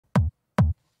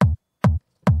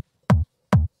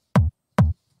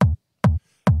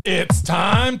It's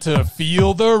time to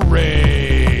feel the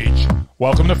rage.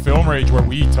 Welcome to Film Rage, where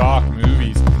we talk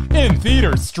movies in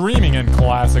theaters, streaming, and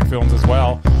classic films as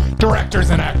well. Directors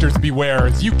and actors beware,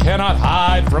 as you cannot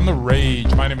hide from the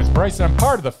rage. My name is Bryce, and I'm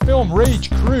part of the Film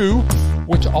Rage crew,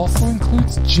 which also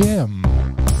includes Jim.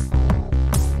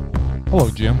 Hello,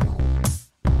 Jim.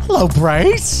 Hello,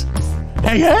 Bryce.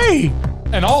 Hey.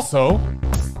 And also,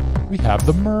 we have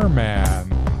the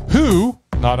Merman, who,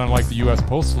 not unlike the U.S.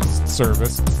 Postal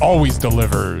Service, always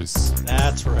delivers.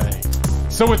 That's right.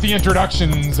 So with the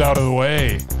introductions out of the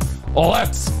way,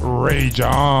 let's rage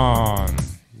on.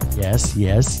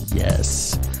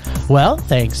 Yes. Well,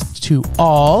 thanks to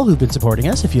all who've been supporting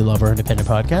us. If you love our independent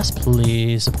podcast,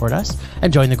 please support us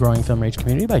and join the growing Film Rage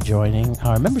community by joining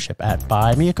our membership at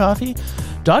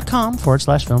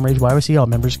buymeacoffee.com/Film Rage YYC. All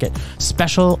members get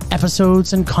special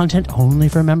episodes and content only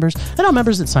for members, and all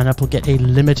members that sign up will get a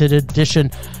limited edition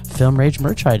Film Rage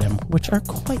merch item, which are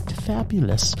quite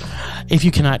fabulous. If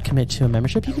you cannot commit to a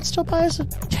membership, you can still buy us a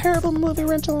terrible movie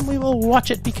rental and we will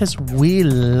watch it because we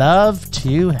love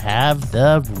to have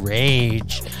the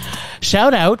rage.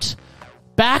 Shout out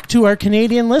back to our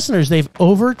Canadian listeners. They've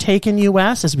overtaken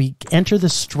US as we enter the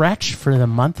stretch for the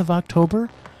month of October,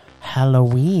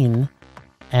 Halloween,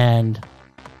 and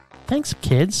thanks,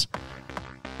 kids.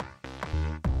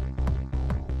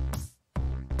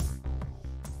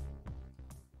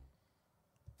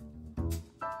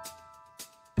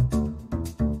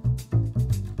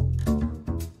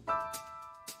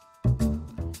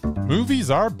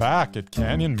 Movies are back at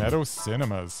Canyon Meadows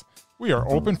Cinemas. We are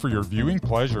open for your viewing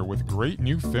pleasure with great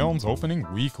new films opening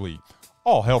weekly.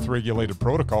 All health-regulated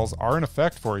protocols are in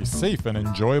effect for a safe and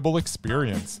enjoyable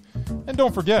experience. And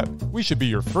don't forget, we should be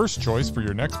your first choice for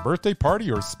your next birthday party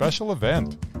or special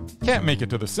event. Can't make it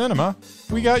to the cinema?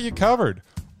 We got you covered.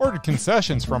 Order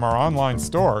concessions from our online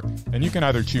store, and you can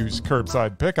either choose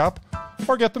curbside pickup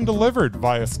or get them delivered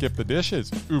via Skip the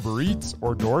Dishes, Uber Eats,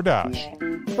 or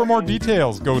DoorDash. For more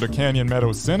details, go to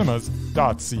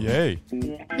canyonmeadowscinema.ca.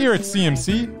 Here at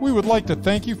CMC, we would like to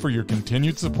thank you for your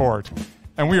continued support,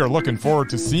 and we are looking forward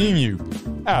to seeing you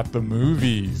at the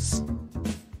movies.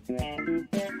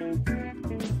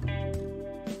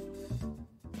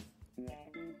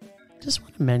 Just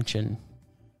want to mention,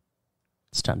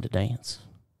 it's time to dance.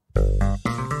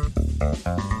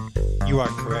 You are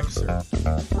correct, sir.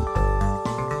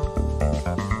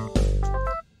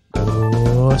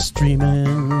 Oh,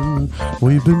 streaming.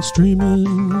 We've been streaming.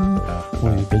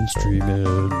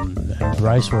 And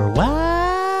Bryce, we're what?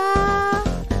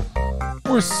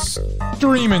 We're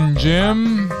streaming,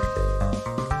 Jim.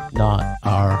 Not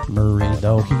our Murray,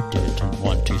 though he didn't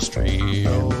want to stream.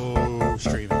 Oh,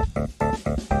 streaming.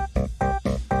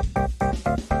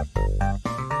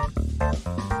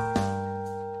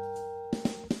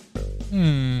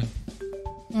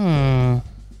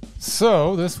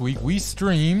 So, this week we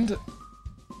streamed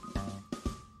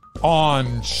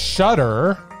on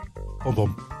Shudder.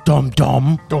 Dum.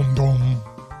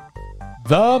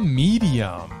 The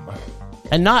Medium.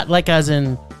 And not like as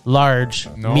in large,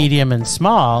 No. medium, and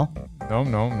small.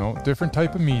 No. Different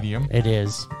type of medium. It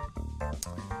is.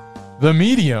 The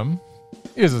Medium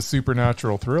is a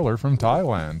supernatural thriller from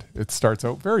Thailand. It starts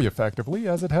out very effectively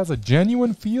as it has a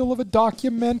genuine feel of a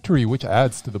documentary, which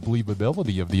adds to the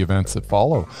believability of the events that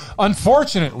follow.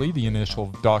 Unfortunately, the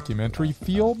initial documentary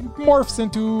feel morphs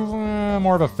into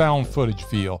more of a found footage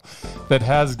feel that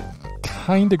has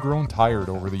kind of grown tired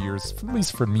over the years, at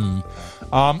least for me.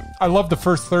 I loved the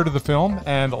first third of the film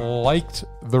and liked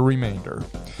the remainder.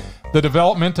 The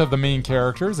development of the main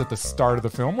characters at the start of the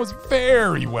film was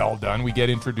very well done. We get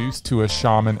introduced to a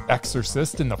shaman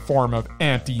exorcist in the form of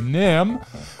Auntie Nim.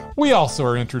 We also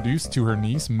are introduced to her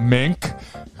niece, Mink,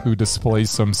 who displays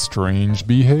some strange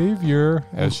behavior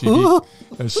as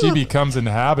she becomes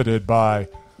inhabited by,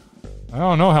 I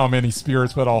don't know how many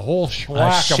spirits, but a whole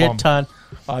schwack of them. Ton.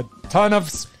 A ton of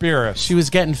spirits. She was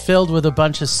getting filled with a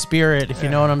bunch of spirit, if you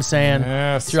know what I'm saying,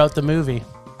 Yes. throughout the movie.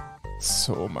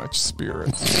 So much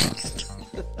spirit.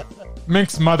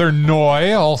 Mink's mother,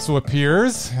 Noi, also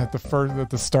appears at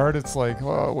the start. It's like,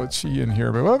 well, what's she in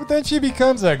here? But then she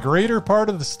becomes a greater part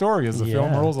of the story as the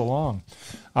film rolls along.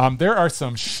 There are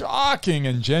some shocking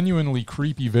and genuinely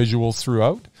creepy visuals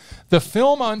throughout. The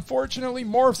film, unfortunately,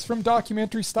 morphs from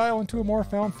documentary style into a more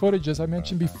found footage, as I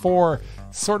mentioned before,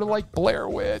 sort of like Blair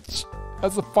Witch.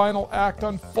 As the final act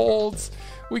unfolds,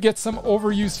 we get some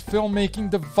overused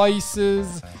filmmaking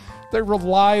devices, they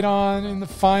relied on in the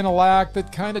final act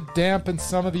that kind of dampened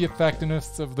some of the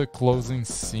effectiveness of the closing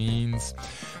scenes.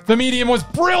 The Medium was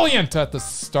brilliant at the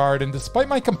start, and despite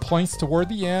my complaints toward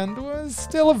the end, was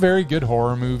still a very good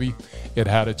horror movie. It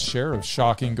had its share of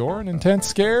shocking gore and intense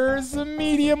scares. The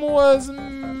Medium was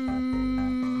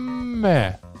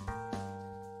meh.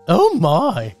 Oh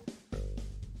my.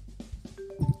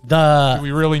 Do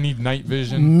we really need night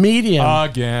vision? Medium.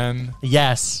 Again.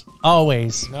 Yes,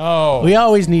 always. No. We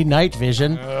always need night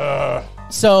vision.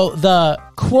 So the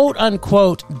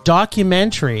quote-unquote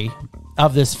documentary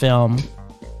of this film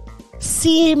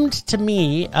seemed to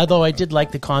me, although I did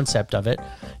like the concept of it,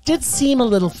 did seem a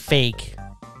little fake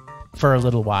for a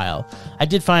little while. I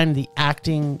did find the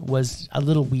acting was a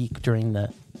little weak during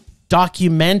the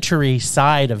documentary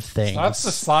side of things. That's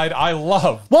the side I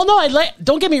love. Well, no,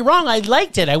 don't get me wrong, I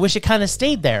liked it. I wish it kind of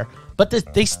stayed there. But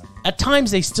they at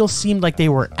times they still seemed like they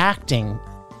were acting,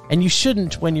 and you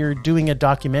shouldn't when you're doing a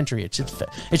documentary. It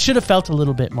should have felt a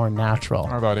little bit more natural.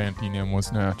 How about Auntie Nim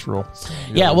was natural?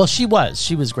 Yeah, well, she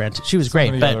was great,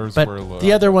 but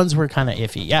the other ones were kind of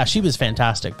iffy. Yeah, she was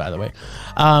fantastic, by the way.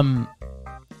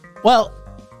 Well,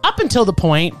 up until the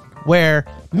point where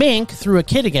Mink threw a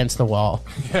kid against the wall.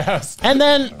 Yes. And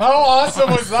then... How awesome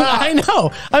was that? I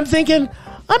know. I'm thinking,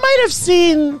 I might have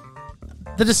seen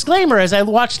the disclaimer as I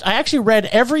watched. I actually read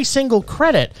every single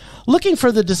credit looking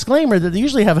for the disclaimer that they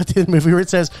usually have at the movie where it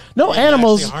says, no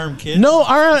animals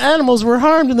were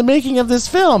harmed in the making of this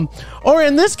film. Or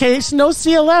in this case, no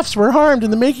CLFs were harmed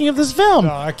in the making of this film.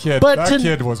 No, that kid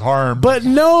was harmed. But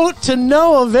to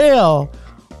no avail.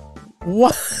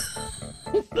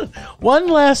 One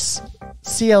less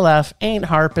CLF ain't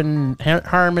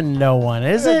harming no one,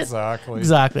 is it?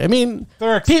 Exactly. I mean,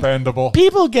 they're expendable.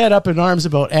 People get up in arms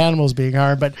about animals being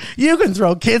harmed, but you can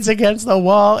throw kids against the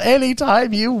wall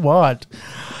anytime you want.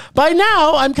 By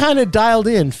now, I'm kind of dialed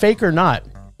in, fake or not.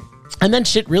 And then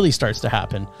shit really starts to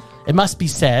happen. It must be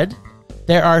said,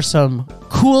 there are some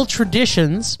cool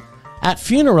traditions at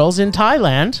funerals in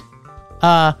Thailand.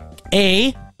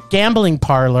 A, gambling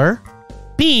parlor.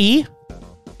 B,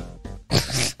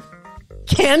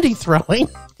 candy throwing.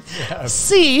 Yes.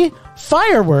 C,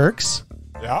 fireworks.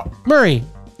 Yeah. Murray,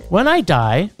 when I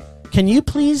die, can you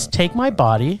please take my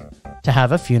body to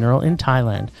have a funeral in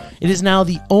Thailand? It is now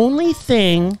the only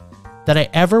thing that I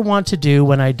ever want to do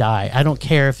when I die. I don't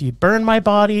care if you burn my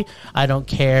body. I don't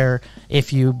care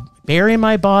if you bury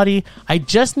my body. I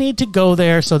just need to go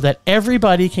there so that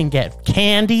everybody can get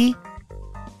candy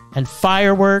and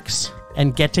fireworks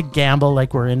and get to gamble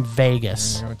like we're in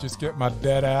Vegas. Just get my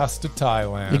dead ass to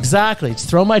Thailand. Exactly. Just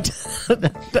throw my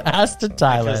ass to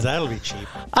Thailand. Because that'll be cheap.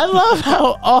 I love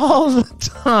how all the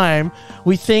time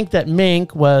we think that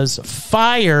Mink was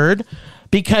fired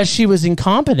because she was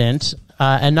incompetent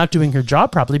and not doing her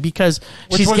job properly because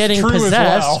she's getting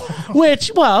possessed.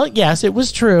 Well, yes, it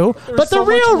was true. But the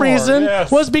real reason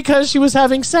was because she was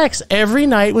having sex every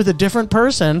night with a different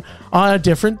person on a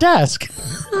different desk.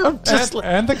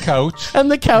 And the couch. And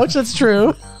the couch, that's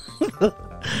true.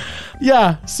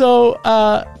 Yeah, so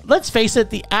let's face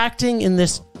it, the acting in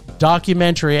this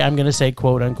documentary, I'm going to say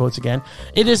quote unquotes again,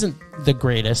 it isn't the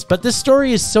greatest, but this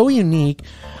story is so unique.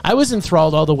 I was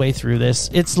enthralled all the way through this.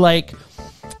 It's like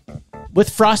with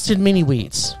Frosted Mini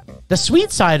Wheats. The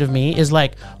sweet side of me is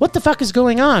like, what the fuck is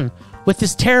going on with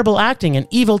this terrible acting and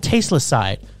evil, tasteless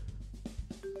side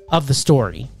of the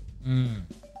story?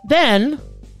 Then,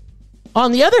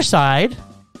 on the other side,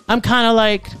 I'm kind of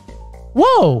like,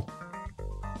 whoa,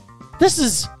 this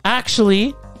is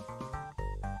actually,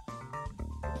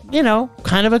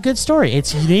 kind of a good story.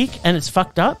 It's unique and it's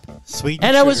fucked up. Sweet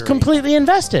and I was completely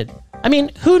invested. I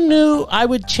mean, who knew I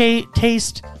would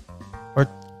taste or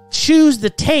choose the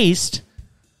taste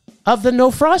of the no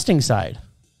frosting side?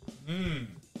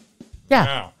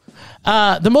 Yeah.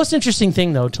 The most interesting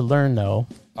thing, though, to learn, though.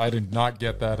 I did not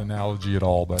get that analogy at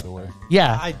all, by the way.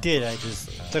 Yeah. I did. I just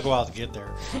took a while to get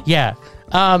there. Yeah.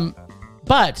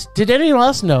 But did anyone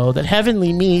else know that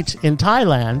heavenly meat in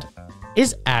Thailand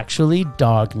is actually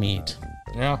dog meat?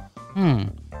 Yeah.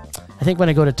 I think when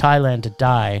I go to Thailand to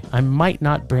die, I might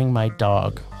not bring my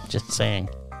dog. Just saying.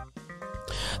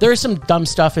 There is some dumb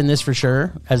stuff in this for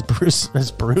sure. As Bryce.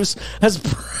 Bruce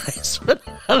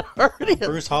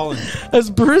Holland. As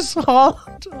Bruce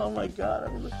Holland. Oh my God,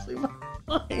 I'm losing my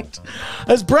mind.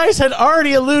 As Bryce had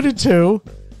already alluded to,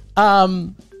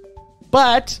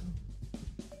 but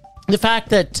the fact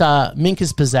that Mink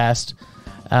is possessed,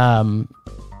 and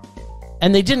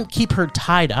they didn't keep her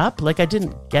tied up. Like, I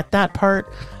didn't get that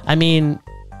part. I mean,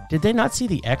 Did they not see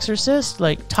The Exorcist?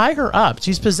 Like, tie her up.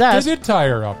 She's They possessed. did tie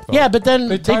her up, though. Yeah, but then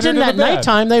they tied her didn't to at the bed.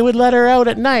 nighttime. They would let her out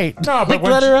at night. No, but like,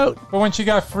 when let her out. But when she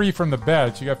got free from the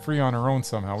bed, she got free on her own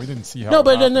somehow. We didn't see how. No, it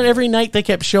but happened. then every night they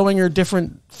kept showing her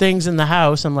different things in the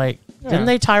house. I'm like, didn't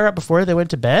they tie her up before they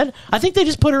went to bed? I think they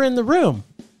just put her in the room.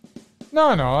 No,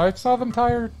 I saw them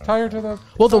tie her to the.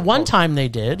 Well, the one time they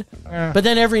did, Yeah. but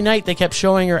then every night they kept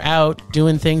showing her out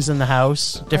doing things in the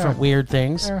house, different weird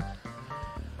things. Yeah.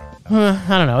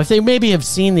 I don't know. If they maybe have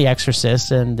seen The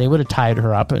Exorcist and they would have tied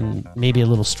her up and maybe a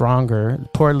little stronger.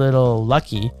 Poor little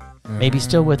Lucky, maybe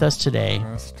still with us today.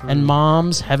 That's true. And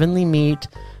Mom's Heavenly Meat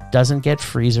doesn't get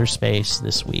freezer space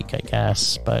this week, I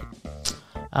guess. But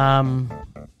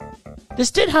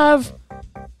this did have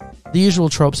the usual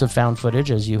tropes of found footage,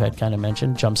 as you had kind of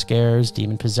mentioned. Jump scares,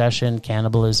 demon possession,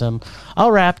 cannibalism,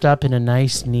 all wrapped up in a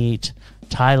nice, neat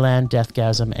Thailand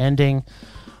deathgasm ending.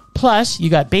 Plus, you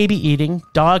got baby eating,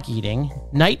 dog eating,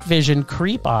 night vision,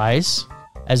 creep eyes,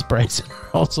 as Bryce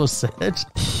also said.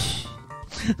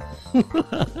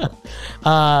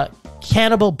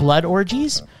 Cannibal blood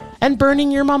orgies, and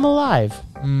burning your mom alive.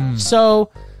 So,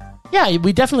 yeah,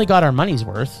 we definitely got our money's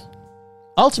worth.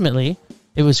 Ultimately,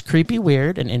 it was creepy,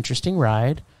 weird, and interesting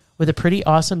ride with a pretty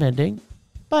awesome ending.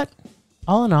 But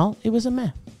all in all, it was a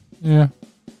meh. Yeah,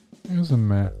 it was a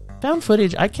mess. Found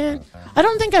footage, I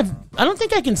don't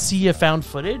think I can see a found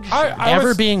footage I ever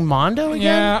was- being Mondo again.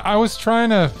 Yeah, I was trying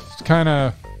to kind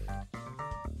of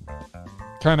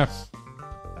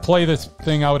play this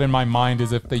thing out in my mind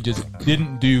as if they just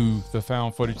didn't do the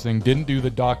found footage thing, didn't do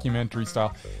the documentary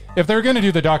style. If they're going to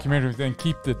do the documentary thing,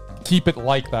 keep it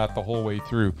like that the whole way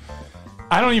through.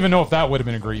 I don't even know if that would have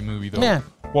been a great movie, though. Yeah.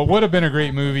 What would have been a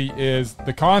great movie is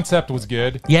the concept was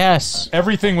good. Yes.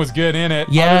 Everything was good in it,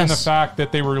 other than the Yes. fact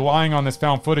that they were relying on this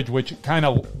found footage, which kind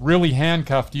of really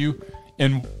handcuffed you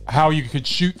in how you could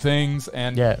shoot things,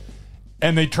 and Yeah.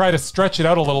 and they try to stretch it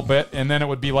out a little bit, and then it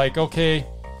would be like, okay,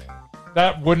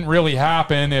 that wouldn't really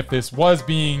happen if this was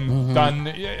being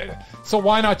done. So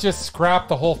why not just scrap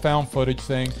the whole found footage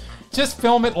thing? Just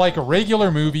film it like a regular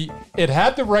movie. It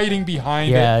had the writing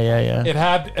behind it. Yeah. It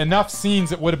had enough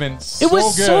scenes that would have been so It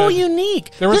was good. so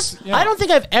unique. There was- This- yeah. I don't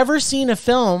think I've ever seen a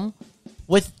film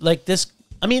with like this.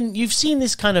 I mean, you've seen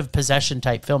this kind of possession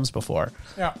type films before.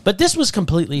 Yeah. But this was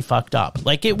completely fucked up.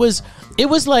 Like it was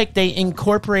like they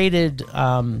incorporated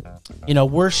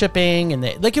worshiping, and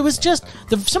it was just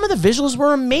some of the visuals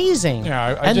were amazing. Yeah,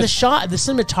 I and the just- shot, the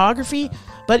cinematography,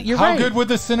 but you're How right. good would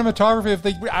the cinematography if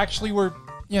they actually were,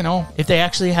 If they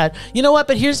actually had, you know what?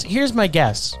 But here's my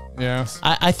guess. Yes.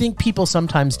 I think people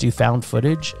sometimes do found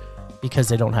footage because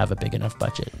they don't have a big enough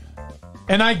budget.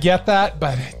 And I get that,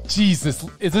 but Jesus,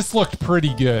 this looked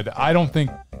pretty good. I don't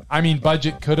think,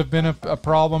 budget could have been a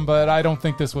problem, but I don't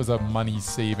think this was a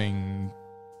money-saving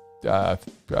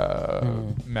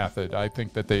method. I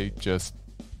think that they just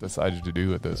decided to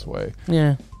do it this way.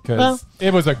 Yeah. Because Well-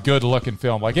 it was a good-looking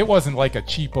film. Like, it wasn't like a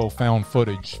cheapo found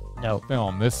footage No.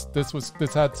 film. This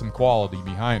had some quality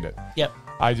behind it. Yep.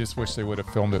 I just wish they would have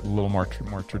filmed it a little more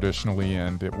traditionally,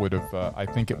 and it would have. I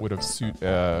think it would have suited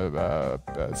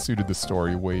the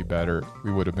story way better.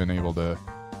 We would have been able to.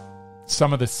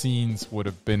 Some of the scenes would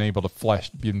have been able to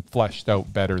been fleshed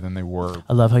out better than they were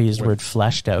I love how you used the word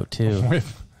fleshed out too.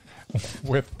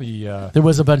 with the There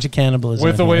was a bunch of cannibalism.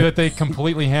 with the in way there. that they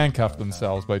completely handcuffed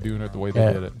themselves by doing it the way they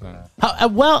Yeah. did it.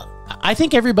 Well, I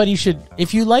think everybody should,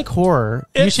 if you like horror,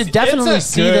 you should definitely it's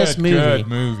a see this movie. good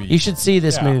movie. You should see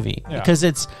this Yeah, movie yeah. because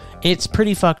it's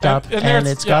pretty fucked up and, there's-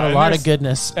 it's got yeah, a and lot there's- of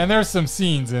goodness. And there's some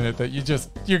scenes in it that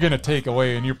you're gonna take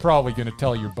away, and you're probably gonna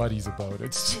tell your buddies about.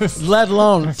 It's just Let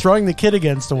alone throwing the kid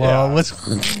against a wall. Yeah. Was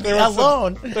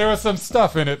alone. There was some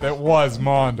stuff in it that was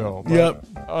Mondo. But, Yep.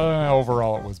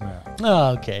 Overall, it was mad.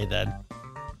 Okay then.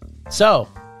 So,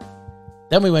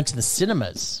 then we went to the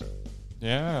cinemas.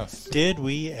 Yes. Did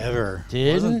we ever?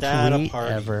 Didn't Wasn't that we a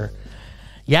party? ever?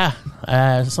 Yeah.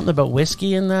 Something about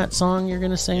whiskey in that song you're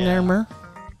going to sing there, Yeah. Mur?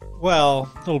 Well,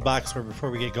 a little backstory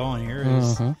before we get going here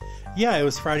is, yeah, it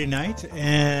was Friday night,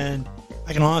 and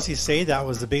I can honestly say that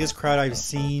was the biggest crowd I've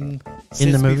seen since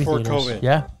In the movie before theaters. COVID.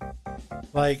 Yeah.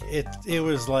 Like it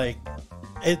was like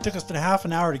it took us a half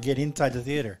an hour to get inside the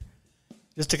theater,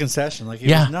 just a concession. Like it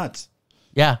Yeah. was nuts.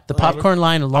 Yeah. The popcorn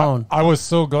line alone. I was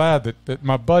so glad that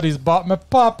my buddies bought me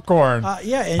popcorn.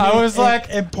 Yeah, and I was like,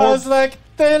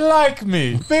 they like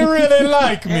me. They really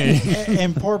like me.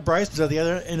 And poor Bryce was at the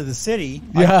other end of the city.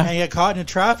 Yeah. And he got caught in a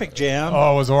traffic jam.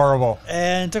 Oh, it was horrible.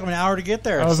 And it took him an hour to get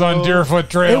there. I was on Deerfoot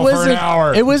Trail for an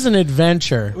hour. It was an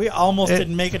adventure. We almost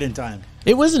didn't make it in time.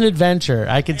 It was an adventure.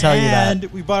 I can tell you that.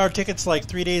 And we bought our tickets like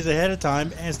 3 days ahead of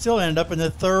time and still ended up in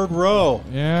the third row.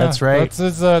 Yeah, That's right.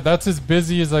 That's as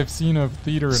busy as I've seen a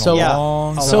theater in a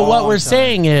long time. So what we're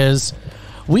saying is,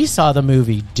 we saw the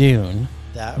movie Dune,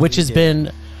 which has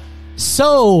been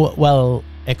so well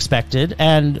expected,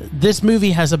 and this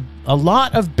movie has a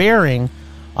lot of bearing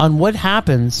on what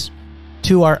happens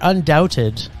to our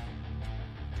undoubted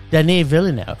Denis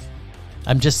Villeneuve.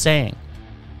 I'm just saying.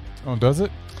 Oh, does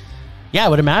it? Yeah, I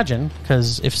would imagine,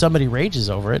 because if somebody rages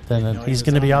over it, then he's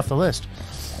going to be off the list.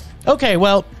 Okay,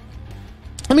 well,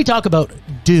 let me talk about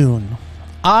Dune.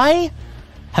 I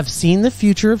have seen the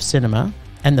future of cinema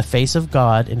and the face of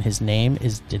God, and his name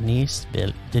is Denis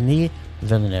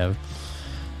Villeneuve.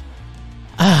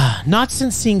 Not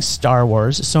since seeing Star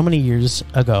Wars so many years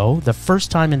ago, the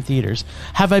first time in theaters,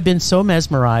 have I been so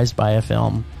mesmerized by a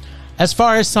film. As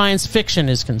far as science fiction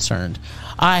is concerned,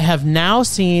 I have now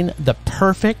seen the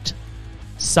perfect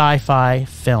sci-fi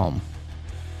film.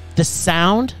 The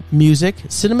sound, music,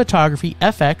 cinematography,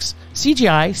 FX,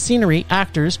 CGI, scenery,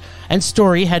 actors, and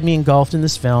story had me engulfed in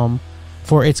this film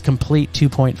for its complete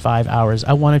 2.5 hours.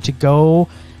 I wanted to go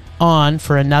on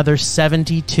for another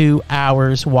 72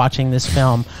 hours watching this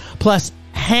film. Plus,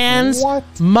 Hans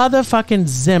motherfucking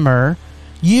Zimmer,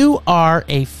 you are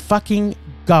a fucking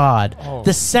god.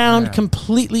 The sound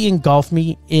completely engulfed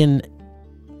me in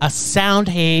a sound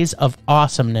haze of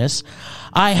awesomeness.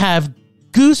 I have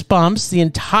goosebumps the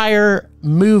entire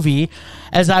movie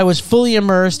as I was fully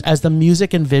immersed, as the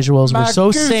music and visuals were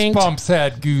so synced. Goosebumps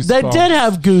had goosebumps. They did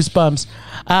have goosebumps.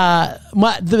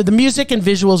 The music and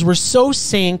visuals were so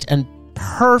synced and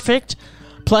perfect.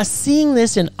 Plus, seeing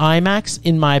this in IMAX,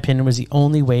 in my opinion, was the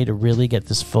only way to really get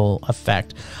this full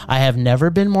effect. I have never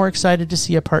been more excited to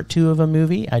see a part 2 of a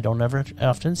movie. I don't ever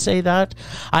often say that.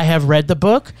 I have read the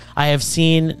book. I have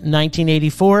seen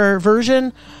 1984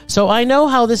 version. So I know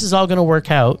how this is all going to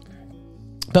work out.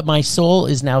 But my soul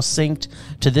is now synced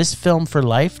to this film for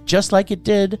life, just like it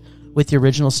did with the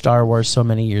original Star Wars so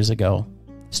many years ago.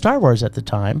 Star Wars at the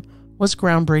time was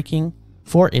groundbreaking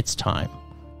for its time.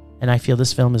 And I feel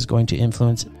this film is going to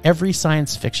influence every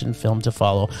science fiction film to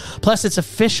follow. Plus, it's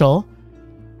official.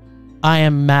 I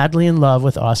am madly in love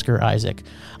with Oscar Isaac.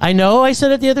 I know I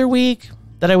said it the other week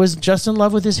that I was just in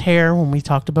love with his hair when we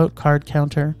talked about Card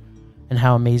Counter and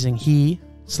how amazing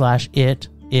he/it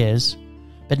is.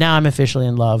 But now I'm officially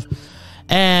in love.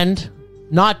 And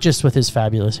not just with his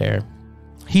fabulous hair.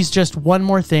 He's just one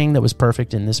more thing that was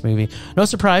perfect in this movie. No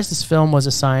surprise, this film was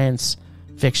a science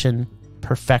fiction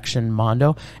perfection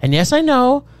mondo. And yes, I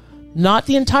know, not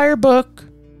the entire book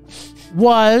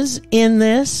was in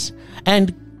this.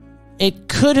 And it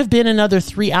could have been another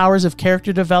 3 hours of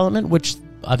character development, which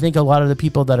I think a lot of the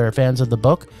people that are fans of the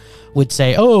book would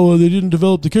say, oh, they didn't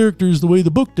develop the characters the way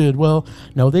the book did. Well,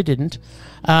 no, they didn't.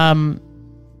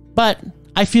 But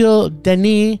I feel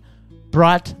Denis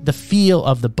brought the feel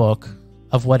of the book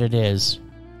of what it is.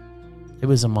 It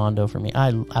was a mondo for me.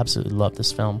 I absolutely love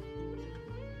this film.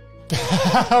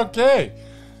 Okay.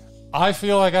 I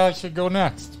feel like I should go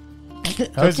next.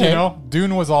 Because, Okay. you know,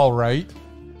 Dune was all right.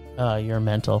 You're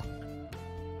mental.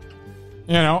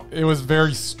 You know, it was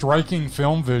very striking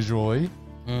film visually.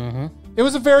 Mm-hmm. It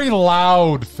was a very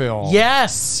loud film.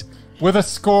 Yes! With a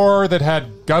score that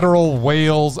had guttural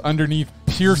wails underneath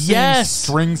piercing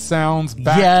string sounds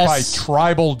backed by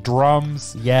tribal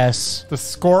drums. Yes. The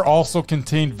score also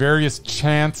contained various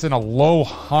chants and a low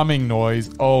humming noise.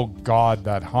 Oh, God,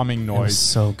 that humming noise. It was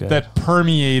so good. That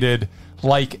permeated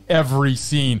like every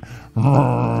scene.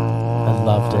 I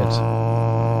loved it.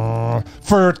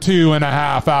 For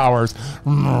 2.5 hours.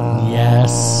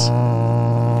 Yes.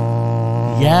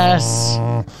 Yes.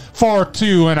 For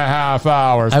 2.5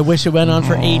 hours. I wish it went on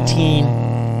for 18.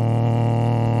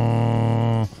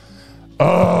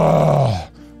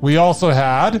 We also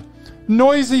had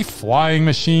noisy flying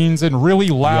machines and really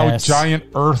loud giant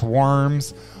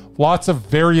earthworms. Lots of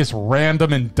various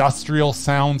random industrial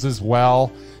sounds as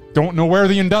well. Don't know where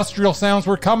the industrial sounds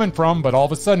were coming from, but all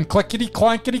of a sudden,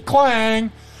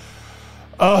 clickety-clankety-clang.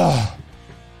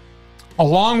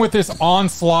 Along with this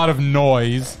onslaught of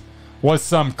noise was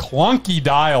some clunky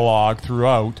dialogue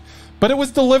throughout, but it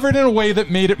was delivered in a way that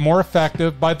made it more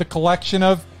effective by the collection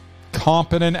of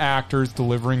competent actors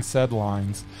delivering said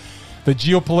lines. The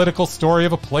geopolitical story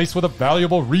of a place with a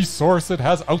valuable resource that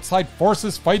has outside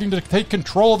forces fighting to take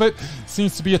control of it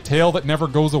seems to be a tale that never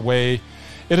goes away.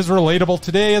 It is relatable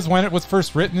today as when it was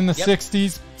first written in the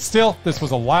 60s. Still, this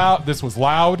was loud,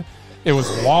 it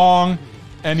was long,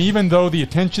 and even though the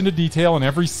attention to detail in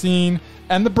every scene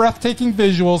and the breathtaking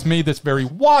visuals made this very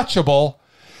watchable,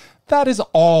 that is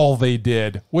all they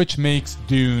did, which makes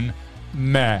Dune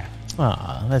meh.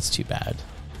 Aw, that's too bad.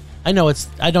 I know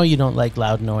you don't like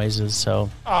loud noises, so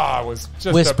it was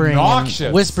just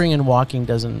obnoxious. Whispering and walking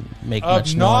doesn't make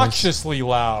much noise. Obnoxiously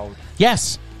loud.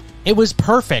 Yes, it was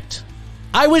perfect.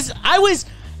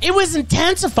 It was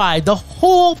intensified the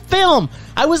whole film.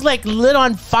 I was like lit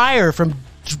on fire from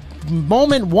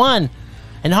moment one,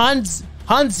 and Hans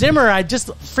Zimmer, I just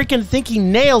freaking think he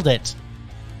nailed it.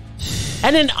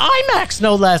 And in IMAX,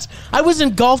 no less. I was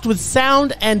engulfed with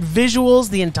sound and visuals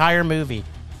the entire movie.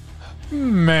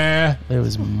 Meh. It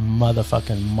was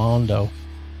motherfucking mondo.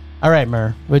 All right,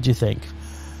 Mur, what'd you think?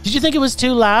 Did you think it was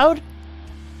too loud?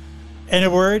 In a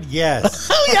word, yes.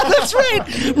 Oh, yeah, that's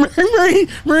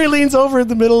right. Murray leans over in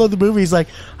the middle of the movie. He's like,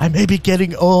 I may be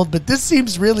getting old, but this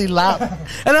seems really loud.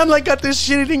 And I'm like, got this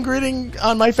shitting gritting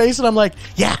on my face, and I'm like,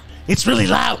 yeah, it's really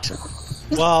loud.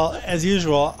 Well, as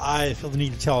usual, I feel the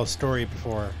need to tell a story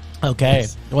before. Okay.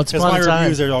 Once upon a time. Because my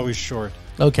reviews are always short.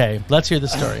 Okay, let's hear the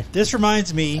story. This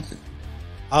reminds me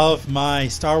of my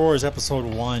Star Wars Episode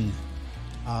 1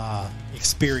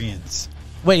 experience.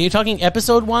 Wait, you're talking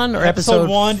Episode 1 or Episode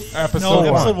 1?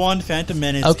 Episode 1, Phantom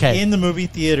Menace. Okay. In the movie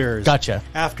theaters. Gotcha.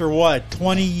 After what,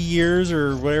 20 years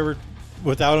or whatever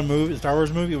without a Star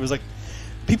Wars movie? It was like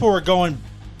people were going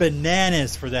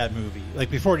bananas for that movie,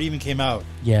 like before it even came out.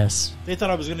 Yes. They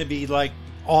thought it was going to be like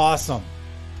awesome.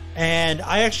 And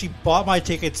I actually bought my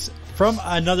tickets from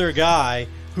another guy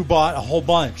who bought a whole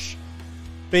bunch.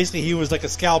 Basically, he was like a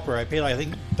scalper. I paid, I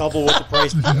think, double what the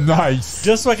price was. Nice.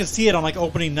 Just so I could see it on like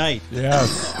opening night.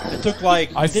 Yes. It took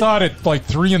like... I saw it at like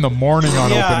 3 in the morning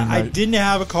on opening night. I didn't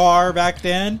have a car back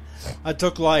then. I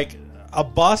took like a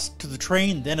bus to the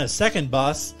train, then a second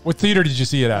bus. What theater did you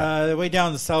see it at? Way down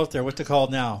in the south there. What's it called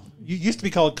now? It used to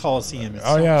be called Coliseum.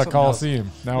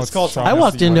 Coliseum. Now it's called... I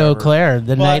walked into Eau Claire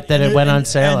the night that it went on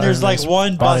sale. And there's like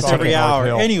one bus every hour.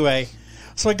 Hill. Anyway,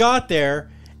 so I got there,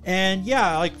 and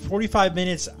yeah, like 45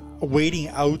 minutes waiting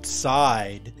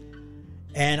outside,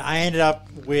 and I ended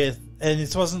up with, and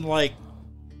this wasn't like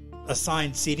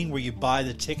assigned seating where you buy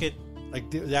the ticket,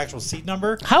 like the actual seat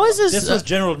number. How is this? This was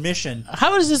general admission.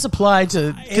 How does this apply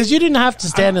to? Because you didn't have to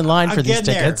stand in line for these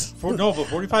tickets. For 45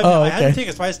 minutes. Oh, okay. I had the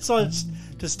tickets, but I still had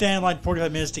to stand in line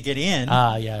 45 minutes to get in.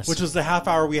 Ah, yes. Which was the half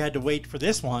hour we had to wait for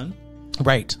this one.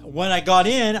 Right. When I got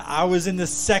in, I was in the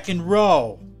second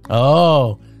row.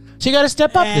 Oh. So you got to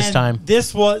step up this time.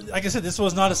 This was, like I said, this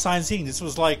was not assigned seating. This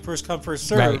was like first come, first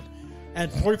serve. Right.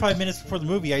 And 45 minutes before the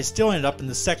movie, I still ended up in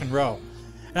the second row.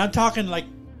 And I'm talking like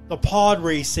the pod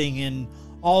racing and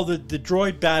all the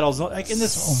droid battles, like in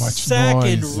this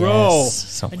second row. Yes,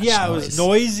 so and much yeah, noise. It was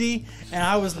noisy, and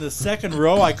I was in the second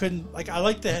row. I couldn't, like, I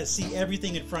like to see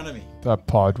everything in front of me. That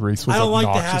pod race was I don't like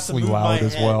to have to obnoxiously move my loud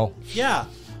as head. well. Yeah.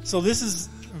 So this is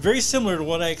very similar to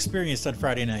what I experienced on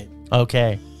Friday night.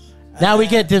 Okay. Now we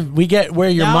get where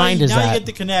your mind is now at. Now you get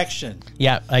the connection.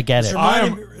 Yeah, I get it. By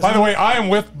the way, I am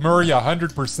with Murray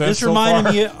 100%. This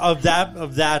reminded me of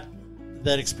that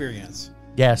experience.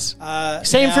 Yes.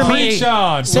 Same for me.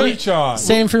 Preach on.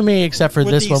 Same for me, except for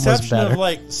this one was better. With the exception of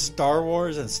like Star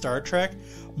Wars and Star Trek,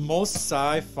 most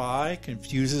sci-fi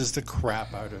confuses the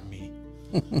crap out of me.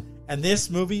 And this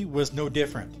movie was no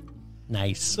different.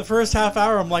 Nice. The first half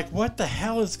hour, I'm like, what the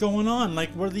hell is going on? Like,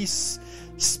 what are these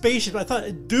spaceships? I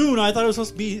thought Dune. I thought it was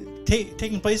supposed to be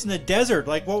taking place in the desert.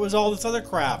 Like, what was all this other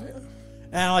crap? And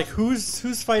I'm like,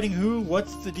 who's fighting who?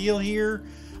 What's the deal here?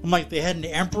 I'm like, they had an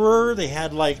emperor. They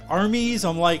had like armies.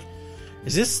 I'm like,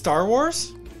 is this Star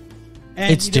Wars?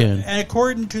 And, it's Dune. And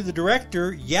according to the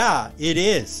director, yeah, it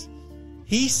is.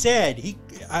 He said,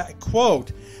 I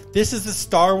quote, "This is the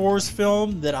Star Wars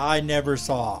film that I never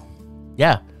saw."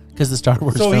 Yeah. Because the Star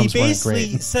Wars films So he basically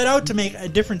great. set out to make a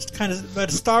different kind of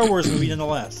a Star Wars movie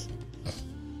nonetheless.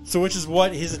 So which is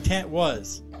what his intent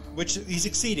was. Which he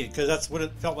succeeded, because that's what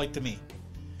it felt like to me.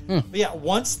 But yeah,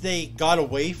 once they got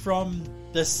away from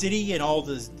the city and all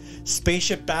the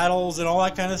spaceship battles and all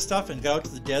that kind of stuff and got out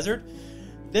to the desert,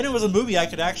 then it was a movie I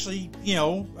could actually,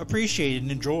 appreciate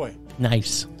and enjoy.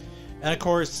 Nice. And of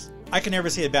course, I can never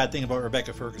say a bad thing about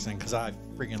Rebecca Ferguson, because I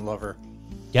freaking love her.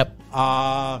 Yep.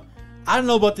 I don't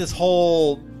know about this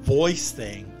whole voice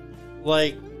thing.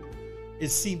 Like, it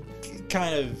seemed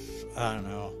kind of, I don't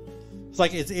know. It's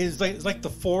like the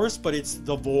Force, but it's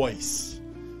the voice.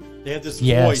 They have this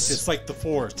voice. It's like the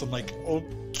Force. I'm like,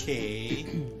 okay.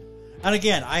 And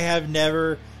again, I have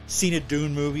never seen a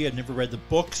Dune movie. I've never read the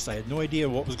books. I had no idea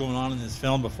what was going on in this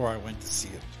film before I went to see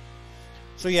it.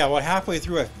 So yeah, well, halfway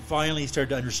through, I finally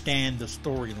started to understand the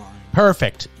storyline.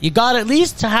 Perfect. You got at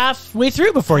least to halfway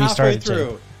through before you started Halfway to.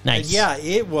 through. Nice. And yeah,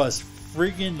 it was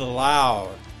friggin'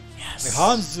 loud. Yes. Like,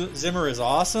 Hans Zimmer is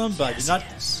awesome, but Yes, you not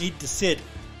he is. need to sit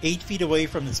 8 feet away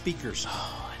from the speakers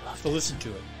Oh, I love to listen to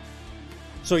it.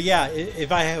 So yeah,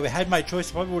 if I had my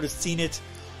choice, I probably would have seen it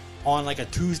on like a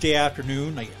Tuesday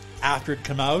afternoon, like after it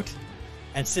come out,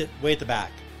 and sit way at the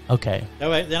back. Okay. That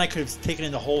way, then I could have taken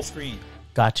in the whole screen.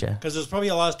 Gotcha. Because there's probably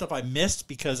a lot of stuff I missed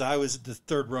because I was at the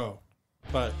third row.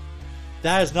 But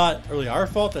that is not really our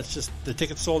fault. That's just the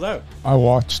tickets sold out. I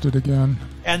watched it again.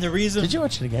 And the reason... Did you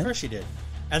watch it again? Of course you did.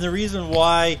 And the reason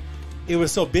why it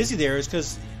was so busy there is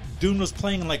because Dune was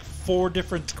playing on like 4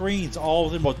 different screens, all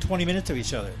within about 20 minutes of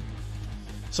each other.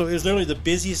 So it was literally the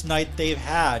busiest night they've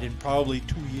had in probably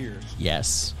 2 years.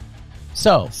 Yes.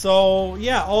 So,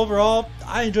 yeah, overall,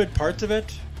 I enjoyed parts of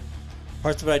it.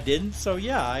 Parts of it I didn't. So,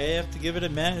 yeah, I have to give it a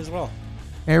meh as well.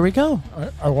 there we go.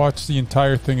 I watched the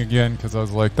entire thing again because I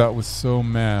was like, that was so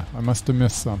meh. I must have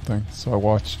missed something. So I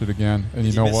watched it again. And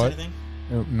Did you know miss what? anything?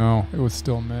 No, it was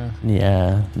still meh.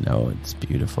 Yeah. No, it's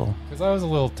beautiful. Because I was a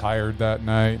little tired that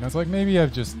night. And I was like, maybe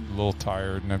I'm just a little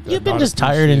tired. And I've You've been just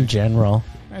tired in general.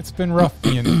 It's been rough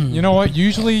being... You know what?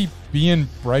 Usually being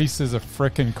Bryce is a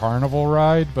frickin' carnival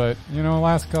ride. But, you know,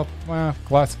 last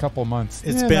couple months...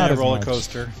 It's yeah, been not a as roller much.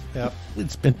 coaster. Yep.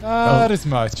 It's been Not as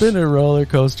much. It's been a roller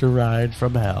coaster ride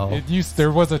from hell.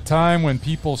 There was a time when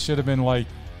people should have been like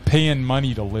paying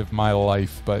money to live my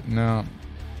life, but no,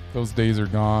 those days are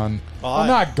gone. Well,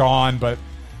 not gone, but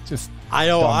just I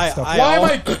know. dumb stuff.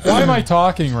 Why am I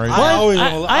talking right now?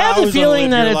 I have the feeling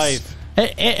that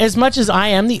as much as I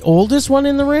am the oldest one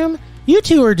in the room, you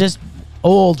two are just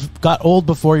got old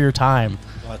before your time.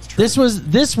 Well, that's true.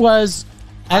 This was,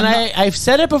 and I've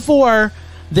said it before.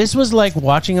 This was like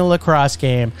watching a lacrosse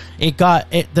game.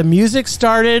 The music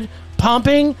started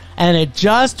pumping, and it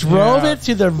just drove it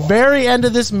to the very end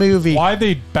of this movie. Why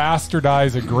they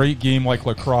bastardize a great game like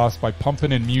lacrosse by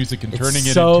pumping in music and turning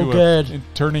it so into good.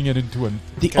 turning it into a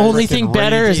The only thing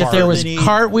better is if there was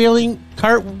cartwheeling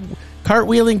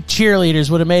cheerleaders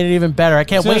would have made it even better. I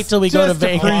can't wait till we go to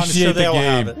Vegas. Appreciate the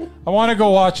game. I want to go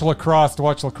watch lacrosse to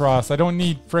watch lacrosse. I don't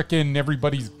need frickin'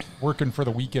 everybody's working for the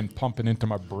weekend pumping into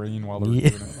my brain while they're doing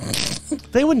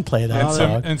it. They wouldn't play that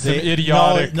song. And some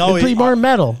idiotic... No, It'd be more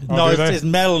metal. No, it's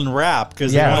metal and rap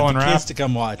because they want the kids to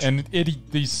come watch. And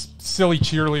these silly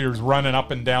cheerleaders running up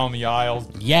and down the aisles.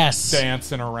 Yes.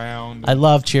 Dancing around. I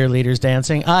love cheerleaders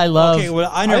dancing. I just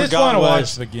want to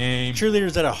watch the game.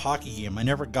 Cheerleaders at a hockey game. I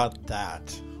never got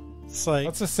that. It's like...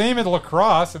 That's the same as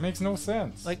lacrosse. It makes no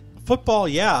sense. Like... Football,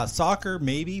 yeah. Soccer,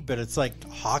 maybe, but it's like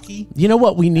hockey. You know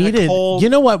what we needed? You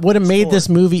know what would have made this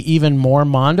movie even more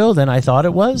mondo than I thought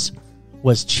it was?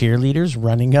 Was cheerleaders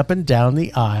running up and down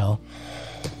the aisle.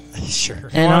 Sure.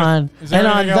 Is there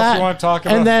anything else you want to talk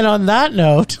about? And then on that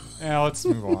note... Yeah, let's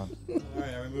move on. All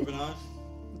right, are we moving on?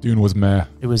 Dune was meh.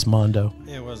 It was mondo.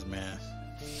 It was meh.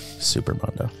 Super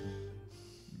mondo.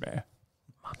 Meh.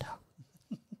 Mondo.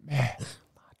 Meh.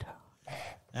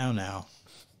 Mondo. Now.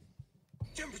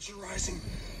 Temperature rising.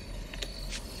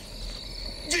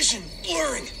 Vision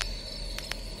blurring.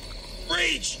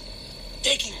 Rage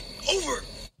taking over.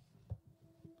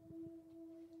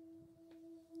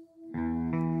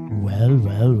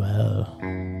 Well.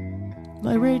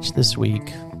 My rage this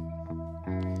week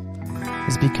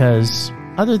is because,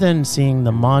 other than seeing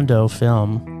the Mondo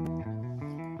film,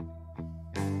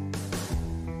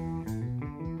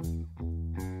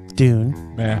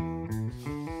 Dune. Meh.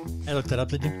 I looked that up,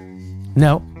 did you?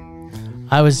 No.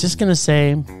 I was just going to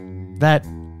say that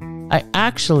I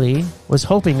actually was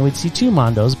hoping we'd see 2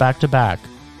 Mondos back to back,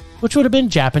 which would have been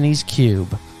Japanese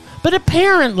Cube. But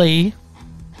apparently,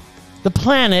 the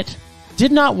planet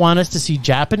did not want us to see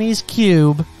Japanese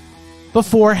Cube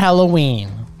before Halloween.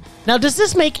 Now, does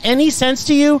this make any sense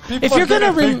to you? If you're going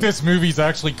to think this movie's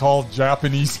actually called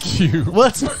Japanese Cube.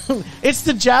 Well, it's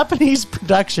the Japanese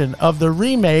production of the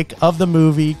remake of the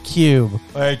movie Cube.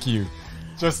 Thank you.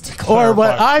 Just to clarify. Or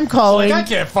what I'm calling I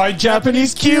can't find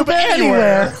Japanese Cube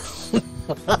anywhere.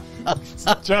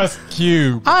 Just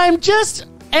Cube. I'm just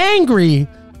angry.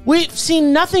 We've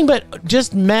seen nothing but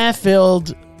just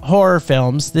meh-filled horror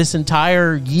films this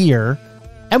entire year.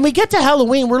 And we get to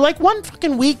Halloween. We're like 1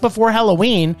 fucking week before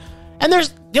Halloween. And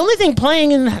there's the only thing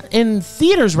playing in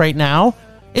theaters right now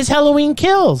is Halloween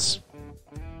Kills.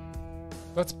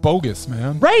 That's bogus,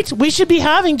 man. Right? We should be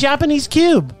having Japanese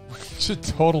Cube. Should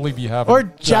totally be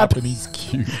having Japanese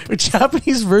Cube. A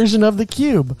Japanese version of the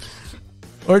Cube.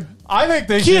 Or I think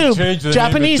they Cube, should change the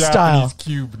Japanese name to style. Japanese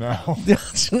Cube now.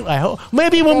 I hope.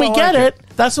 Maybe when we get it,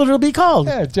 that's what it'll be called.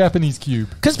 Yeah, Japanese Cube.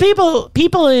 Because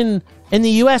people in In the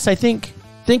U.S., I think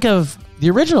of the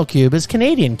original Cube as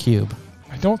Canadian Cube.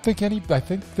 I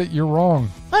think that you're wrong.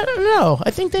 I don't know. I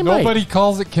think they might. Nobody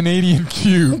calls it Canadian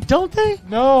Cube. Don't they?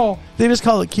 No. They just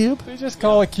call it Cube? They just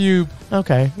call it Cube.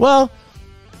 Okay. Well,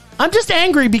 I'm just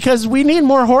angry because we need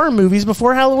more horror movies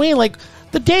before Halloween. Like,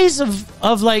 the days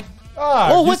of like,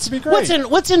 used to be great.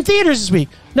 what's in theaters this week?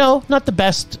 No, not the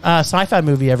best sci-fi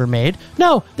movie ever made.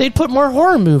 No, they'd put more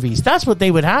horror movies. That's what they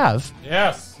would have.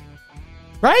 Yes.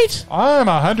 Right? I'm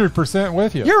 100%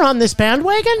 with you. You're on this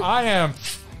bandwagon?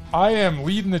 I am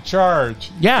leading the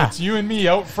charge. Yeah. It's you and me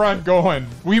out front going,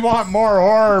 we want more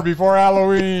horror before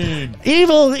Halloween.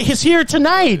 Evil is here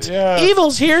tonight. Yes.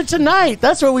 Evil's here tonight.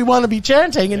 That's what we want to be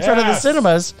chanting in front of the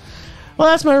cinemas. Well,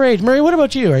 that's my rage. Murray, what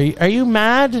about you? Are you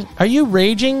mad? Are you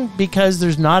raging because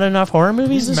there's not enough horror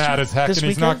movies He's mad as heck and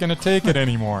he's not going to take it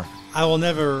anymore. I will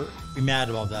never be mad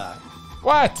about that.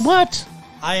 What?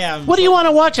 I am. What do you want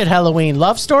to watch at Halloween?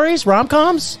 Love stories?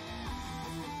 Rom-coms?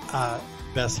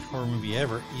 Best horror movie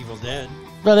ever, Evil Dead.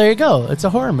 Well, there you go. It's a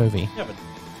horror movie. Yeah, but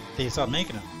they stopped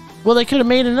making them. Well, they could have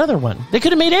made another one. They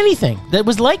could have made anything that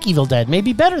was like Evil Dead,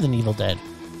 maybe better than Evil Dead.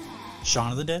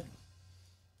 Shaun of the Dead?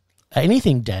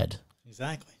 Anything dead.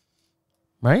 Exactly.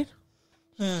 Right?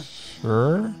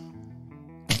 Sure.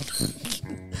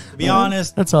 To be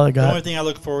honest, that's all I got. The only thing I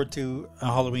look forward to on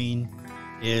Halloween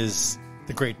is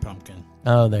The Great Pumpkin.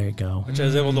 Oh, there you go. Which I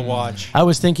was able to watch I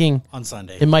was thinking on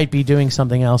Sunday. It might be doing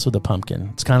something else with a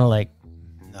pumpkin. It's kind of like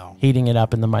heating it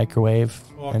up in the microwave.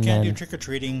 Well, and can't then do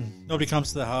trick-or-treating. Nobody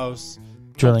comes to the house.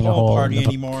 Drilling a hole. Party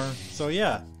anymore. So,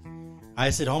 yeah. I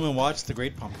sit home and watch The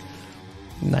Great Pumpkin.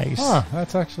 Nice.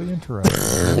 That's actually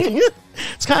interesting.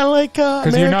 It's kind of like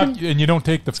because you're not, and you don't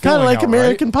take the. It's kind of like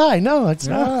American Pie. No, it's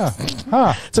not.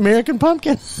 It's American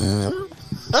Pumpkin.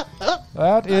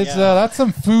 That is that's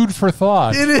some food for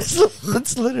thought. It is.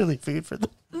 It's literally food for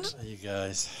thought. You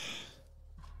guys.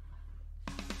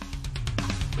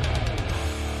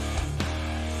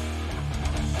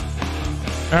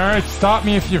 All right, stop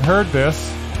me if you've heard this.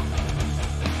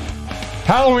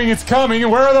 Halloween is coming,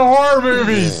 and where are the horror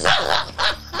movies?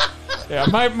 Yeah,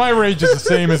 my rage is the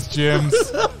same as Jim's.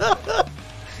 Is that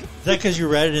because you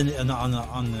read it on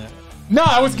the? No,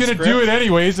 I was gonna do it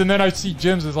anyways, and then I see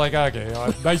Jim's is like, okay,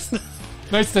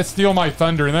 nice to steal my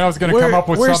thunder, and then I was gonna come up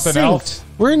with something else.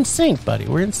 We're in sync, buddy.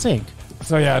 We're in sync.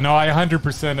 So yeah, no, I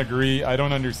 100% agree. I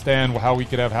don't understand how we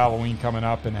could have Halloween coming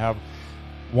up and have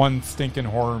one stinking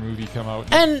horror movie come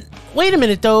out. And wait a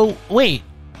minute, though. Wait.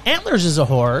 Antlers is a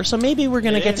horror, so maybe we're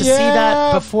going to get to see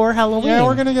that before Halloween. Yeah,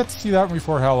 we're going to get to see that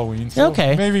before Halloween. So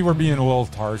okay. Maybe we're being a little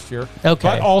harsh here. Okay.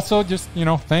 But also, just,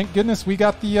 thank goodness we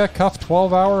got the Cuff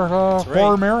 12-hour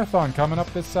horror marathon coming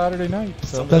up this Saturday night.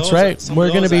 So that's right. We're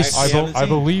going to be... I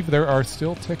believe there are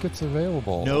still tickets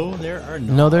available. No, there are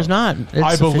not. No, there's not.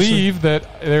 I believe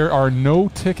that there are no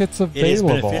tickets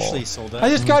available. It has been officially sold out. I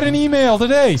just got an email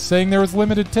today saying there was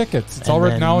limited tickets. It's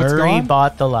already now. It's gone. Murray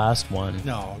bought the last one.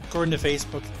 No, according to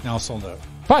Facebook, now sold out.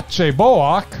 Pache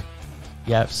Boak.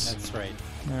 Yes. That's right.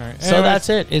 All right. Anyways, so that's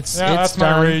it. It's that's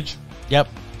done. my rage. Yep.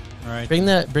 All right. Bring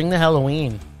the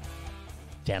Halloween.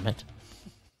 Damn it.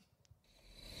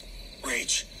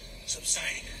 Rage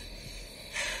subsiding.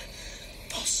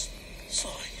 Pulse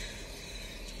slowing.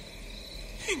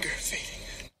 Anger fading.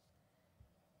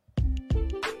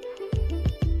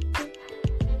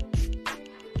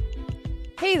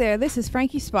 Hey there, this is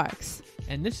Frankie Sparks.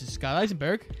 And this is Scott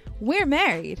Eisenberg. We're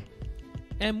married.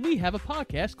 And we have a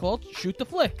podcast called Shoot the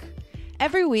Flick.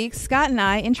 Every week, Scott and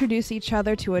I introduce each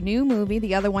other to a new movie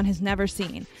the other one has never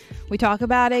seen. We talk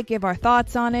about it, give our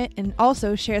thoughts on it, and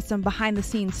also share some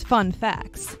behind-the-scenes fun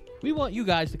facts. We want you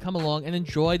guys to come along and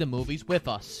enjoy the movies with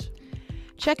us.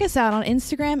 Check us out on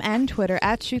Instagram and Twitter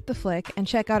at Shoot the Flick, and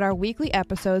check out our weekly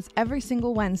episodes every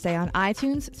single Wednesday on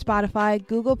iTunes, Spotify,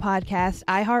 Google Podcasts,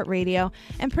 iHeartRadio,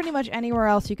 and pretty much anywhere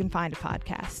else you can find a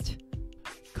podcast.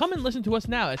 Come and listen to us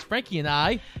now as Frankie and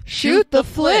I Shoot the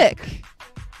Flick!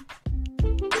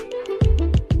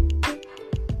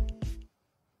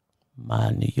 My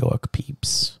New York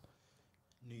peeps.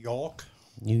 New York?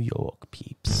 New York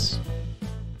peeps.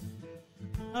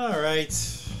 All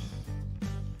right.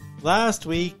 Last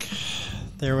week,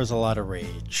 there was a lot of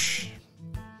rage.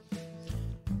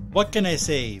 What can I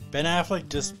say? Ben Affleck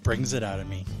just brings it out of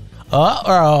me.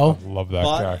 Uh-oh. Love that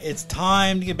But guy. it's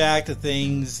time to get back to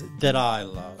things that I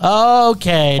love.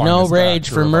 Okay, Fun no is rage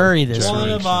that for true? Murray this One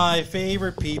week. of my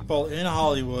favorite people in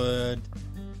Hollywood,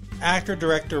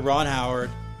 actor-director Ron Howard,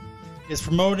 is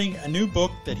promoting a new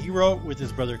book that he wrote with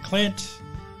his brother Clint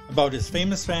about his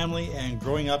famous family and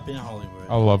growing up in Hollywood.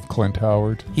 I love Clint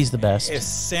Howard. He's the best. If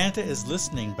Santa is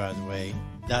listening, by the way,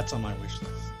 that's on my wish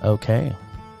list. Okay.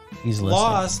 He's listening.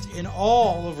 Lost in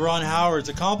all of Ron Howard's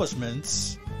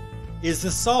accomplishments is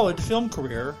the solid film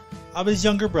career of his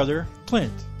younger brother,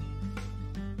 Clint.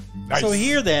 Nice. So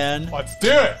here then Let's do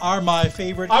it. are my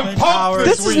favorite I'm Clint pumped Howard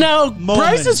This is now moments.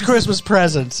 Bryce's Christmas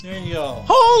present. There you go.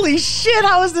 Holy shit,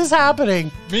 how is this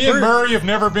happening? Me and Murray have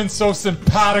never been so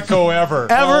simpatico ever.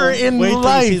 Ever in Wait till you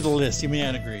see life. the list. You may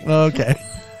not agree. Okay.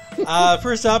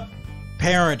 First up,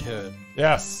 Parenthood.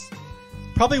 Yes.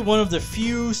 Probably one of the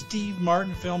few Steve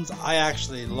Martin films I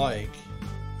actually like,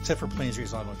 except for Planes,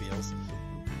 Trains, Automobiles.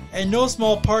 And no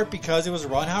small part because it was a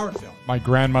Ron Howard film. My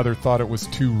grandmother thought it was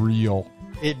too real.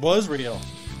 It was real.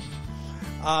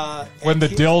 When the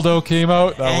dildo came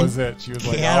out, that and was it. She was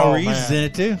like, Keanu oh, Reeves man. is in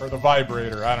it too. Or the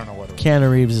vibrator. I don't know what it was.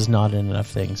 Keanu Reeves is not in enough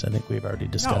things. I think we've already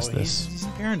discussed this. He's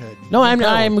in Parenthood. No,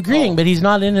 I'm agreeing, Oh. but he's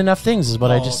not in enough things, is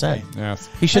what I Oh, just okay. said. Yes.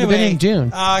 He should have been in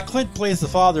Dune. Clint plays the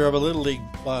father of a Little League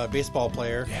baseball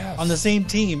player Yes. on the same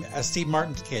team as Steve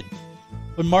Martin's kid.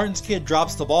 When Martin's kid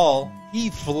drops the ball,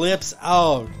 he flips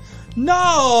out.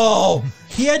 No!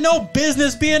 He had no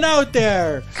business being out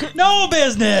there. No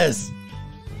business!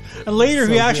 And later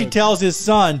he actually tells his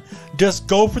son, just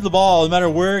go for the ball no matter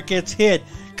where it gets hit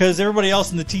because everybody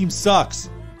else in the team sucks.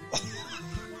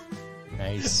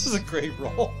 Nice. This is a great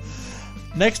role.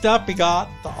 Next up, we got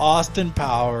the Austin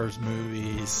Powers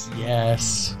movies.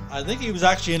 Yes. I think he was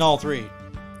actually in all three.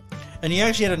 And he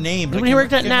actually had a name. But When I he can't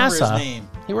worked at remember his NASA. name.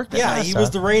 He worked at Yeah, NASA. he was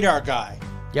the radar guy.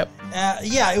 Yep.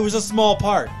 Yeah, it was a small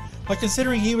part. But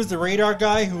considering he was the radar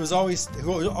guy who always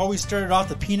started off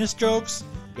the penis jokes,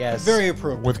 Yes. very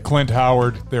appropriate. With Clint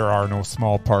Howard, there are no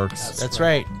small parts. That's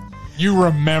right. You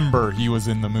remember he was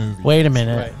in the movie. Wait a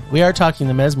minute. Right. We are talking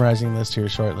the mesmerizing list here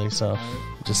shortly, so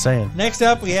just saying. Next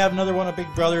up, we have another one of Big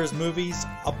Brother's movies,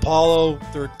 Apollo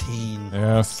 13.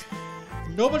 Yes.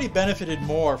 Nobody benefited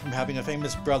more from having a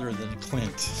famous brother than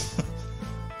Clint.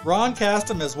 Ron cast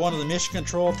him as one of the mission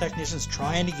control technicians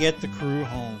trying to get the crew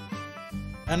home.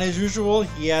 And as usual,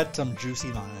 he had some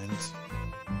juicy lines.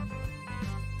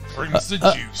 Brings the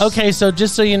juice. Okay, so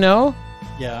just so you know,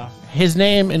 Yeah. his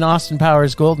name in Austin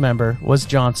Powers Gold Member was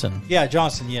Johnson. Yeah,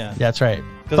 Johnson, yeah. That's right.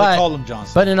 Because I called him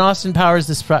Johnson. But in Austin Powers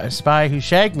The Spy Who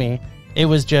Shagged Me, it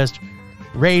was just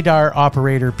Radar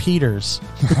Operator Peters.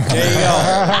 There you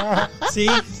go. See?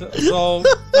 So,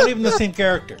 not even the same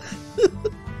character.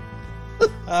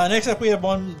 Next up, we have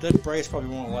one that Bryce probably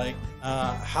won't like.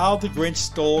 How the Grinch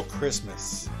Stole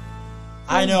Christmas.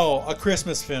 I know, a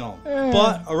Christmas film.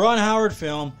 But a Ron Howard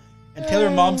film, and Taylor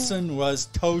Momsen was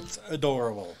totes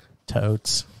adorable.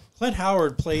 Totes. Clint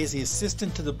Howard plays the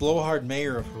assistant to the blowhard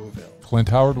mayor of Whoville. Clint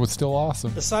Howard was still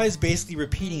awesome. Besides basically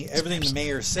repeating everything the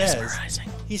mayor says, Mesmerizing.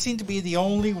 he seemed to be the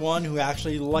only one who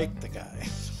actually liked the guy.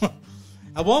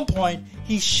 At one point,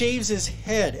 he shaves his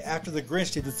head after the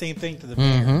Grinch did the same thing to the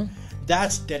mayor.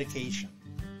 That's dedication.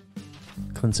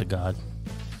 Clint's a god.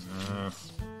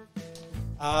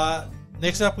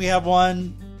 Next up, we have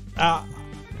one,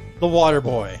 The Water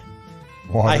Boy.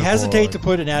 I hesitate to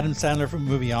put an Adam Sandler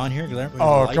movie on here because I don't really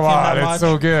Oh, like come him on. that It's much.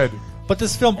 so good. But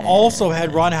this film also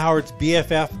had Ron Howard's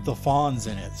BFF, The Fonz,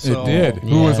 in it. So, It did.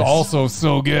 Who was Yes. also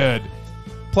so good.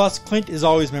 Plus, Clint is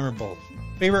always memorable.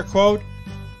 Favorite quote?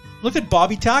 Look at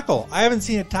Bobby tackle. I haven't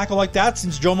seen a tackle like that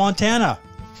since Joe Montana.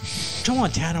 Joe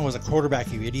Montana was a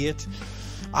quarterback, you idiot.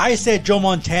 I said Joe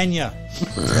Montana.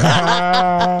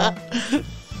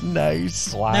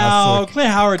 Nice. Now, Clint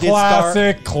Howard did star.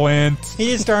 Classic Clint. He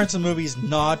did star in some movies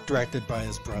not directed by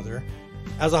his brother.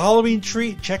 As a Halloween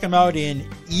treat, check him out in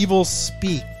Evil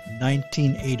Speak,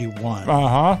 1981.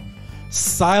 Uh-huh.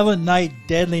 Silent Night,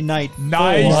 Deadly Night 4,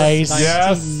 Nice.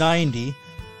 1990.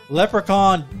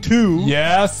 Leprechaun 2,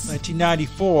 Yes.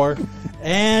 1994.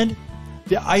 And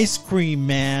The Ice Cream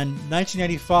Man,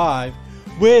 1995,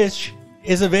 which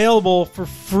is available for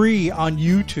free on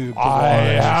YouTube. to I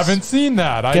watch. haven't seen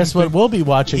that. Guess what we'll be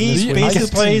watching He this week? basically Ice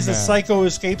Cream plays a Man. psycho who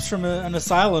escapes from an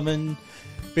asylum and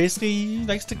basically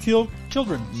likes to kill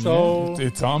children. So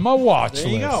It's on my watch there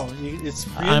you list. go. It's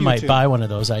free I on might YouTube. buy one of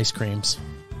those ice creams.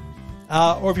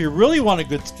 Or if you really want a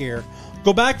good scare,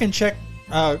 go back and check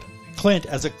Clint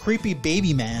as a creepy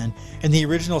baby man in the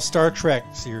original Star Trek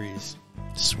series.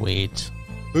 Sweet.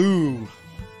 Boo.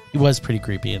 He was pretty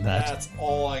creepy in that. That's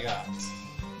all I got.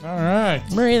 All right.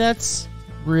 Murray, that's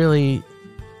really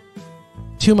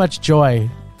too much joy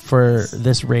for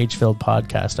this rage-filled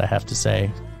podcast, I have to say.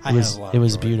 I had a lot It of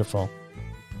was joy. beautiful.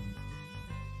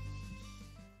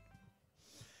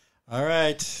 All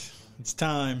right. It's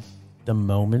time. The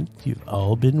moment you've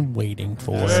all been waiting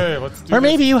for. Hey, let's do Or this.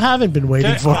 maybe you haven't been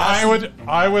waiting Okay, for.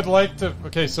 I would like to.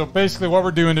 Okay, so basically, what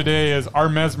we're doing today is our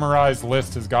mesmerized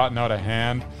list has gotten out of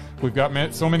hand. We've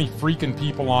got so many freaking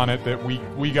people on it that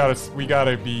we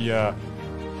gotta be a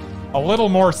little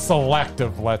more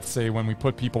selective, let's say, when we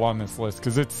put people on this list,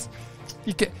 because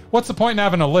what's the point in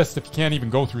having a list if you can't even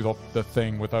go through the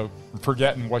thing without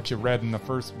forgetting what you read in the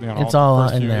first? It's all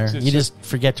first in few. there. It's You just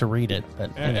forget to read it.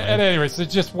 But At any rate,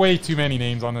 there's just way too many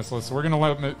names on this list, so we're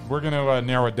gonna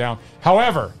narrow it down.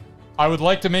 However, I would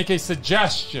like to make a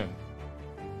suggestion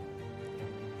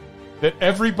that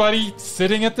everybody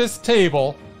sitting at this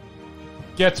table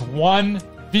gets one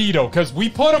veto, because we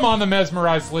put them on the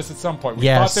Mesmerized list at some point. We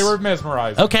thought they were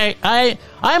mesmerized. Okay,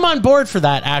 I'm on board for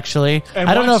that, actually. And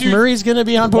I don't know if Murray's going to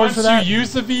be on board for that. Once you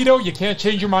use the veto, you can't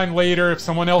change your mind later if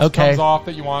someone else comes off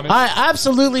that you wanted. I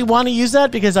absolutely want to use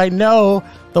that because I know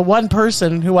the one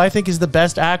person who I think is the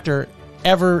best actor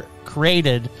ever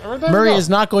created, Murray is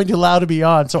not going to allow to be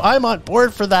on. So I'm on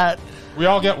board for that. We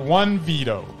all get one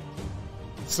veto.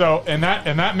 So, and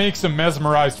that makes them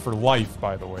mesmerized for life,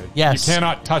 by the way. Yes. You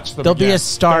cannot touch them There'll again. be a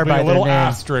star by a their little name.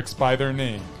 asterisk by their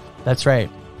name. That's right.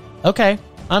 Okay.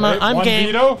 I'm one game.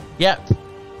 Veto? Yep.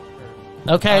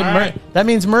 Okay, All right. That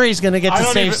means Murray's going to get to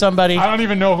save somebody. I don't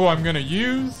even know who I'm going to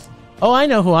use. Oh, I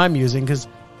know who I'm using, because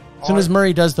as soon as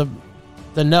Murray does the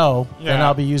no, then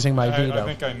I'll be using my veto. I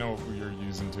think I know who you're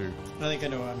using too. I think I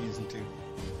know who I'm using too.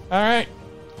 All right.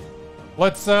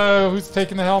 Let's, who's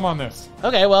taking the helm on this?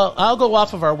 Okay, well, I'll go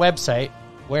off of our website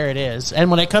where it is.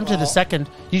 And when I come to the second,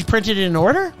 you printed it in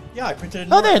order? Yeah, I printed it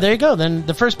in order. There you go. Then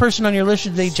the first person on your list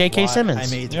should be J.K.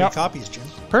 Simmons. I made 3 copies, Jim.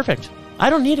 Perfect. I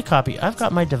don't need a copy. I've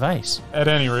got my device. At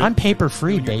any rate. I'm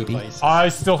paper-free, baby. Devices. I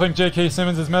still think J.K.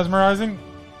 Simmons is mesmerizing.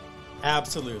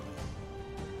 Absolutely.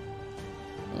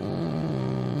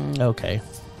 Okay.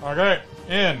 Okay,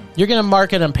 in. You're going to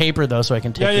mark it on paper, though, so I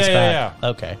can take this back. Yeah.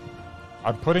 Okay.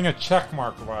 I'm putting a check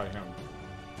mark by him.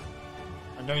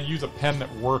 I'm going to use a pen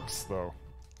that works, though.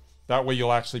 That way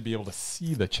you'll actually be able to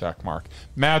see the check mark.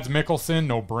 Mads Mikkelsen,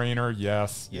 no-brainer,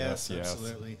 yes.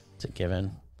 Absolutely. It's a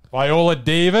given. Viola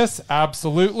Davis,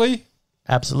 absolutely.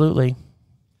 Absolutely.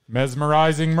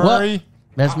 Mesmerizing Murray.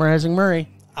 What? Mesmerizing Murray.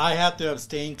 I have to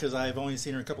abstain because I've only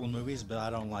seen her in a couple of movies, but I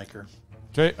don't like her.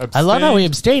 Okay, abstain. I love how he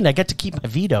abstained. I get to keep my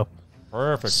veto.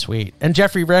 Perfect. Sweet. And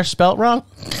Jeffrey Rush spelt wrong?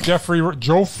 Joffrey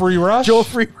Rush.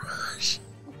 Joffrey Rush.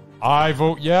 I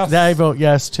vote yes. I vote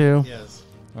yes, too. Yes.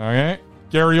 Okay.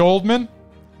 Gary Oldman,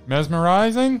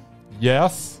 mesmerizing?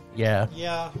 Yes. Yeah.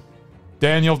 Yeah.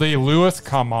 Daniel Day-Lewis,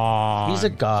 come on. He's a I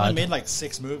god. made like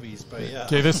 6 movies, but yeah.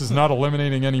 Okay, this is not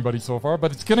eliminating anybody so far,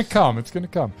 but it's going to come. It's going to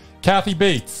come. Kathy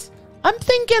Bates. I'm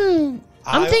thinking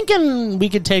we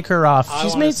could take her off.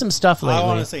 She's made some stuff lately. I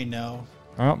want to say no.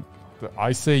 Well,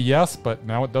 I say yes, but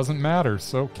now it doesn't matter.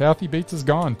 So Kathy Bates is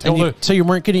gone. So you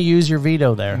weren't going to use your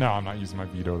veto there? No, I'm not using my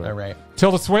veto there. All right.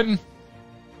 Tilda Swinton.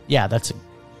 Yeah, that's a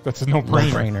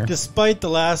no-brainer. Despite the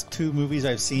last 2 movies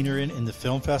I've seen her in the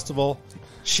film festival,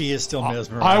 she is still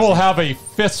mesmerizing. I will have a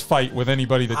fist fight with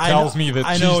anybody that tells me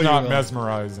that she's not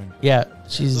mesmerizing. Yeah,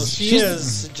 she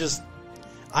is just.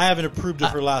 I haven't approved of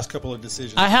her last couple of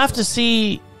decisions. I have to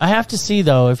see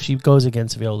though if she goes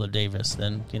against Viola Davis,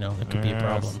 then it could be a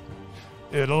problem.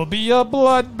 It'll be a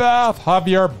bloodbath.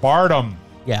 Javier Bardem.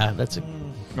 Yeah, that's a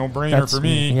no-brainer for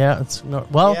me. Yeah,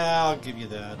 yeah, I'll give you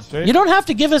that. Okay. You don't have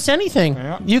to give us anything.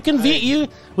 Yeah. You can you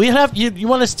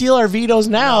want to steal our vetoes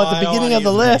now at the beginning of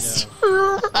the list.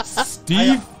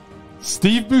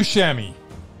 Steve Buscemi.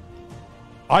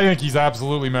 I think he's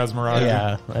absolutely mesmerizing.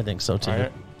 Yeah, I think so too.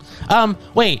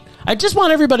 Wait, I just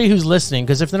want everybody who's listening,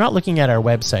 because if they're not looking at our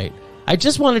website, I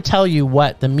just want to tell you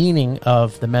what the meaning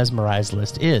of the Mesmerized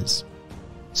list is.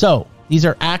 So, these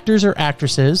are actors or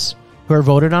actresses who are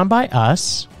voted on by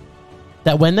us,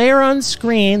 that when they are on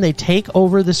screen, they take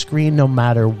over the screen no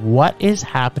matter what is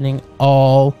happening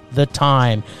all the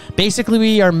time. Basically,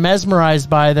 we are mesmerized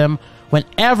by them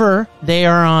whenever they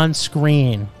are on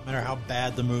screen. No matter how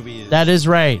bad the movie is. That is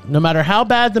right. No matter how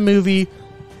bad the movie,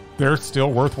 they're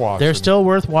still worth watching. They're still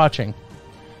worth watching.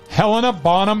 Helena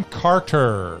Bonham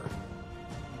Carter.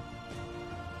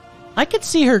 I could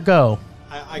see her go.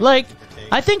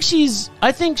 I think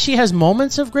she has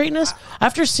moments of greatness.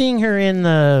 After seeing her in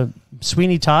the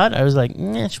Sweeney Todd, I was like,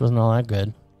 she wasn't all that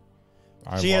good.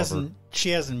 She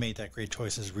hasn't made that great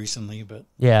choices recently, but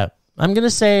yeah, I'm gonna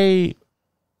say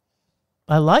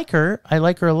I like her. I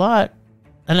like her a lot,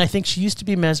 and I think she used to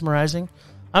be mesmerizing.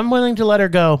 I'm willing to let her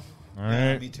go. All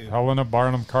right, me too. Helena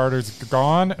Bonham Carter's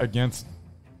gone against.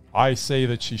 I say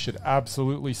that she should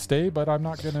absolutely stay, but I'm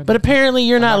not going to. But apparently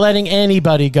you're not letting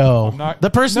anybody go. The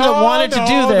person that wanted to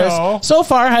do this so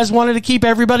far has wanted to keep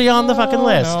everybody on the fucking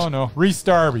list. No. Rhys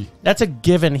Darby. That's a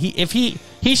given. He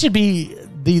should be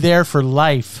there for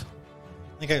life.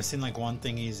 I think I've seen like one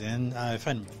thing he's in. I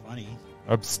find him funny.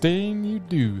 Abstain you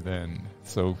do then.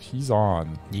 So he's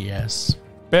on. Yes.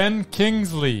 Ben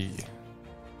Kingsley.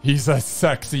 He's a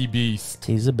sexy beast.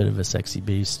 He's a bit of a sexy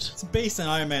beast. It's based on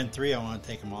Iron Man 3. I want to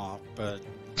take him off, but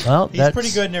Well, he's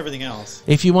pretty good in everything else.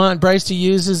 If you want Bryce to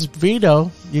use his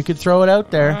veto, you could throw it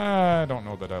out there. I don't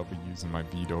know that I'll be using my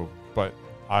veto, but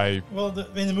Well,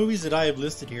 the movies that I have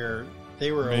listed here,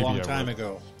 they were a Maybe long I time would.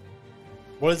 ago.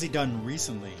 What has he done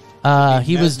recently?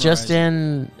 He was just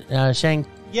in Shang-Chi,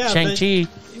 He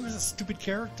was a stupid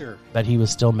character. but he was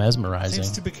still Same mesmerizing.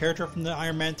 stupid character from the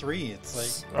Iron Man 3. It's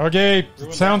like okay.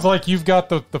 Ruined Sounds that. like you've got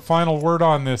the final word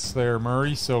on this there,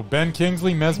 Murray. So Ben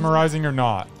Kingsley, mesmerizing or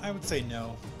not? I would say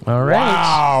no. All right.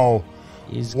 Wow.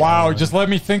 He's Wow. gone. Just let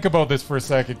me think about this for a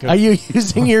second. 'Cause Are you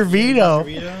using your veto?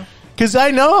 Vito? Because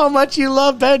I know how much you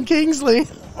love Ben Kingsley.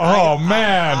 oh,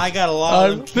 man. I got a lot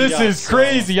of them keyed This up, is so-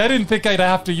 crazy. I didn't think I'd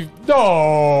have to.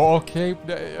 No. Okay.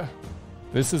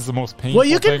 This is the most painful Well,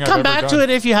 you thing can I've come ever back done. to it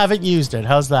if you haven't used it.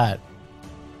 How's that?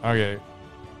 Okay.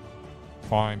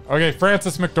 Fine. Okay,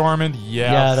 Francis McDormand.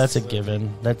 Yes. Yeah, that's a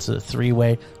given. That's a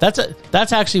three-way. That's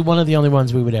actually one of the only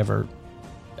ones we would ever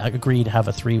agree to have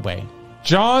a three-way.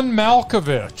 John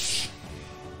Malkovich.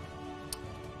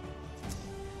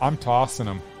 I'm tossing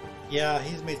him. Yeah,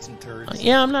 he's made some turds.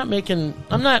 Yeah, I'm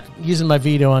not using my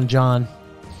veto on John.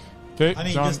 Okay, I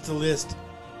mean, John. just to list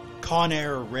Con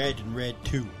Air, Red, and Red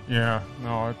 2. Yeah,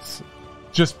 no, it's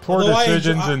just poor Although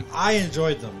decisions and I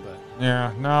enjoyed them, but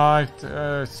yeah,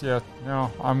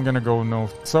 no, I'm gonna go no.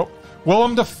 So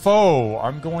Willem Dafoe,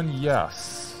 I'm going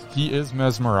yes. He is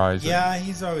mesmerizing. yeah,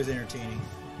 he's always entertaining.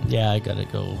 Yeah, I gotta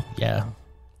go. Yeah.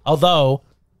 Although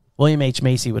William H.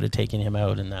 Macy would have taken him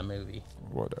out in that movie.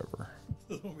 Whatever.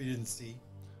 We didn't see.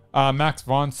 Max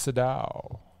von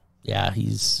Sydow. Yeah,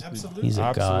 he's Absolutely. he's a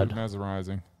Absolute god.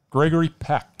 mesmerizing. Gregory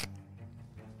Peck.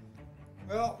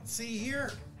 Well, see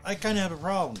here, I kind of have a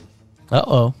problem.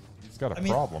 Uh-oh. He's got a I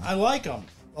mean, problem. I like him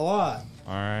a lot,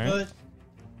 All right. but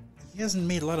he hasn't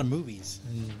made a lot of movies.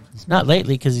 Not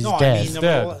lately because he's No, dead. I mean,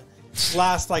 dead. the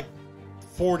last like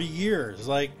 40 years.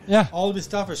 Like, Yeah. all of his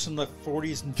stuff is from the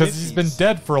 40s and 50s. Because he's been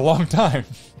dead for a long time.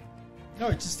 No,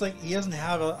 it's just like he doesn't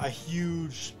have a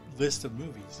huge list of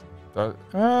movies. Like,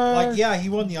 Yeah, he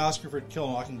won the Oscar for Kill a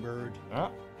Mockingbird. Yeah.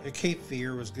 Cape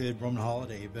Fear was good. Roman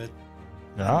Holiday, but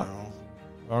I Yeah. don't know.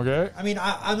 Okay. I mean,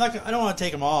 I'm not. I don't want to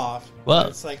take him off. Well, but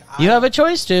it's like You have a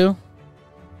choice to.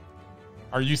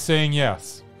 Are you saying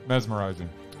yes? Mesmerizing.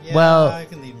 Yeah, well- I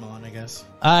can leave him on, I guess.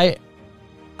 I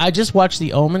just watched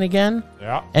The Omen again,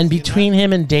 Yeah. and between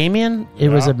him and Damien, it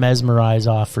was Yeah. a mesmerize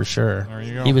off for sure. There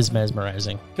you go. He was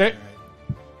mesmerizing. Okay.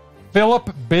 Philip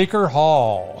Baker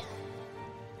Hall.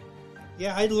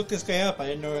 Yeah, I had to look this guy up. I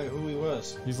didn't know who he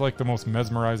was. He's like the most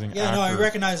mesmerizing Yeah, actor. no, I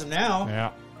recognize him now. Yeah.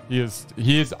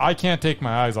 He is. I can't take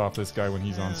my eyes off this guy when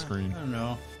he's on I screen. don't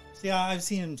know. See, I've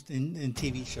seen him in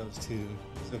TV shows too.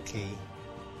 It's okay.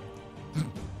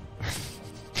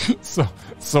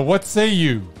 So what say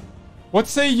you? What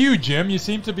say you, Jim? You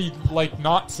seem to be like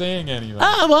not saying anything.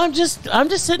 Well, I'm just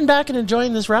sitting back and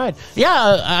enjoying this ride.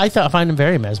 Yeah, I find him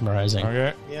very mesmerizing.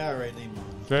 Okay. Yeah, all right, leave him on.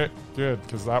 Okay. Good,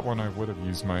 because that one I would have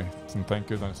used my. And thank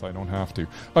goodness I don't have to.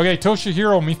 Okay,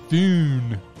 Toshihiro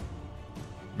Mifune.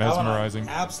 Mesmerizing.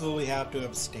 I would absolutely have to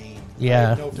abstain. Yeah. I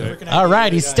have no Okay. freaking All idea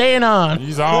right, who he's that staying on. He's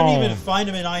is. Couldn't on. even find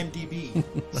him in IMDb.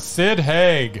 Sid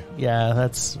Haig. Yeah,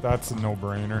 that's That's a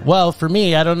no-brainer. well for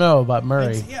me. I don't know about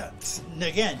Murray.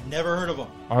 Again, never heard of him.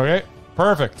 Okay.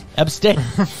 Perfect. Abstain.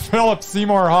 Philip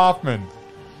Seymour Hoffman.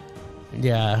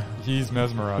 Yeah, He's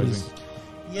mesmerizing.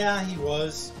 Yeah, he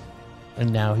was.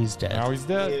 and now he's dead. Now he's He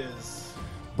dead. is.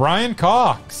 Brian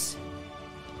Cox.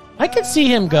 I could see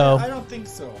him go. I don't think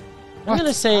so. I'm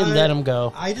gonna say let him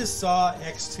go. I just saw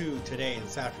X2 today,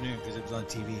 this afternoon, because it was on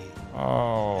TV. And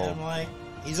Oh. I'm like,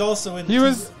 he's also in the He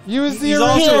was the he's original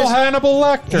also- Hannibal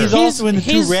Lecter. He's also in the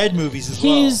two Red movies as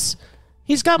well.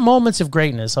 He's got moments of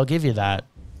greatness. I'll give you that.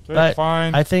 Okay, but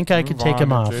fine. I think I Move could take on.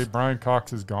 him off. Okay, Brian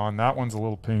Cox is gone. That one's a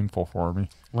little painful for me.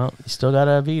 Well, you still got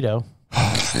a veto.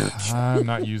 I'm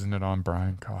not using it on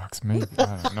Brian Cox. Maybe.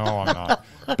 I don't know. I'm not.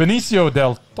 Benicio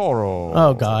del Toro.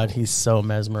 Oh God, he's so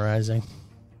mesmerizing.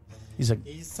 He's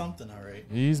something, all right.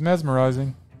 He's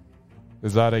mesmerizing.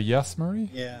 Is that a yes, Murray?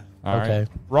 Yeah. All right.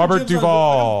 Okay. Robert Jim's I'm the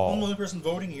Duvall. only person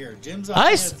voting here. Jim's on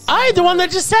I the one that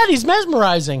just said he's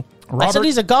mesmerizing. I said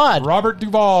he's a god. Robert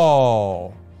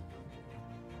Duvall.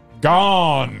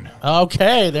 Gone.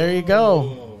 Okay, there you go.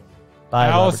 Oh, Bye,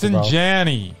 Robert Allison Duvall.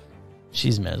 Janney.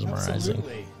 She's mesmerizing.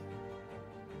 absolutely.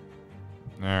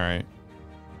 All right.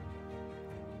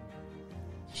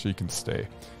 She can stay.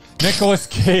 Nicolas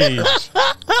Cage.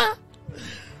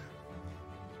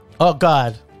 Oh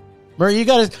God, Murray,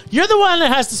 you're the one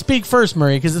that has to speak first,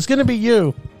 Murray, because it's going to be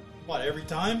you. What, every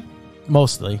time?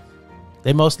 Mostly.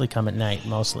 They mostly come at night,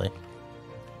 mostly.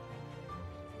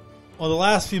 Well, the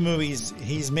last few movies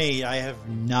he's made, I have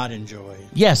not enjoyed.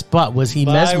 Yes, but was he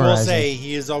But mesmerizing? I will say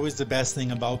he is always the best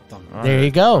thing about them. There you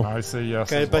go. I say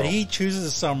yes. Okay, as but well. he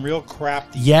chooses some real crap.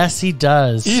 Yes, he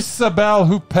does. Isabelle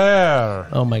Huppert.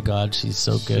 Oh my God, she's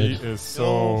so good. She is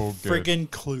so good.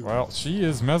 Friggin' clue. Well, she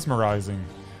is mesmerizing.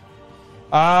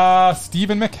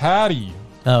 Stephen McHattie.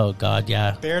 Oh God,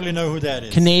 yeah. Barely know who that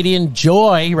is. Canadian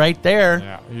joy, right there.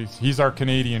 Yeah, he's our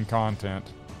Canadian content.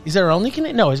 He's our only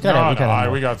Canadian. No, he's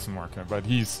got. We got some more, but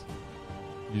he's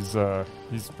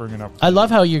bringing up. I love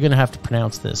how you're going to have to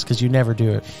pronounce this because you never do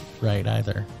it right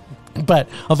either. But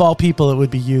of all people, it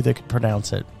would be you that could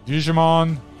pronounce it.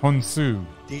 Digimon Hunsu.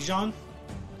 Dijon?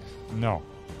 No,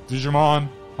 Digimon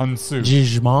Hunsu.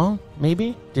 Digimon,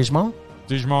 maybe Digimon.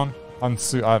 Digimon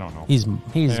Hunsu. I don't know. He's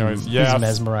Anyways, yes.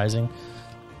 mesmerizing,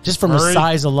 just from his Murray?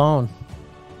 size alone.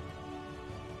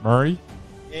 Murray.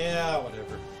 Yeah, whatever.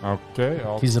 Okay,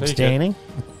 He's take abstaining.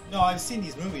 No, I've seen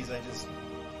these movies. I just... It.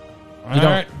 All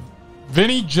right,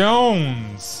 Vinnie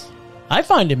Jones. I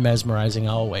find him mesmerizing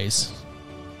always.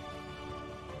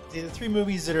 The three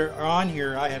movies that are on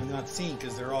here I have not seen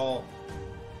because they're all...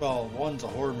 Well, one's a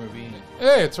horror movie.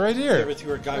 Hey, it's right The here. other two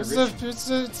are Guy It's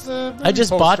Ritchie. a I just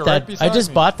poster bought right that. beside I just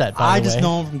me. bought that. By I the just way.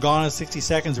 know him from Gone in 60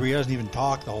 Seconds where he doesn't even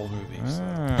talk the whole movie.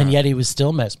 And yet he was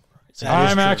still mesmerizing. That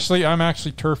is I'm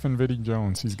actually turfing Vinnie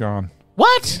Jones. He's gone.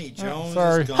 What? Vinnie Jones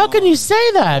sorry. is gone. How can you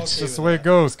say that? Okay. That's the way it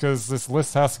goes because this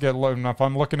list has to get low enough.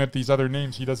 I'm looking at these other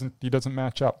names. He doesn't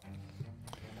match up.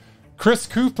 Chris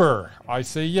Cooper. I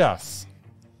say yes.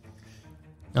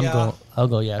 I'll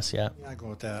go yes, yeah. Yeah, I go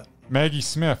with that. Maggie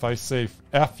Smith. I say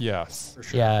F yes. For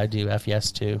sure. Yeah, I do. F yes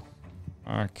too.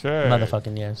 Okay.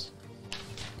 Motherfucking yes.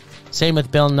 Same with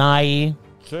Bill Nye.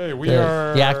 Okay,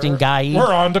 the acting guy.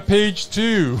 We're on to page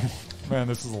 2. Man,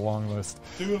 this is a long list.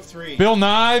 2 of 3. Bill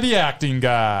Nye, the acting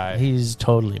guy. He's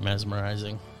totally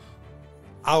mesmerizing.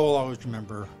 I will always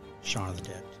remember Shaun of the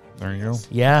Dead. There you go.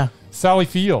 Yeah. Sally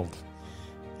Field.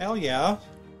 Hell yeah.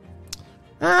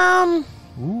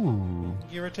 Ooh.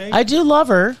 Give or take. I do love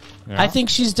her. Yeah. I think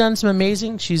she's done some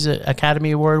amazing. She's an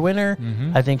Academy Award winner.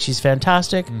 Mm-hmm. I think she's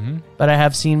fantastic. Mm-hmm. But I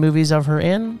have seen movies of her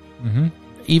in. Mm-hmm.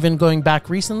 Even going back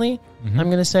recently, Mm-hmm. I'm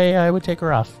going to say I would take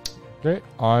her off. Okay,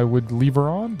 I would leave her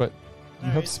on, but you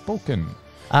have Alright. spoken.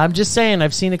 I'm just saying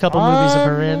I've seen a couple movies of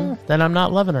her in that I'm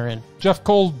not loving her in. Jeff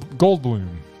Goldblum.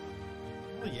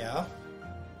 Hell yeah.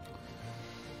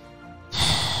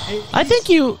 I think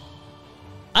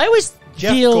I always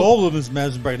Jeff feel... Goldblum is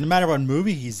mesmerizing. No matter what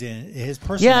movie he's in, his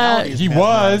personality is He mesmerizing.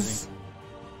 was.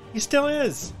 He still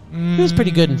is. He was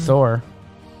pretty good in Thor.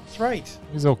 That's right.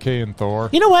 He's okay in Thor.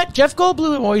 You know what? Jeff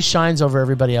Goldblum always shines over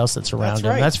everybody else that's around That's him.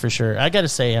 right. That's for sure. I got to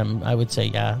say, I would say,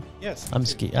 yeah. Yes.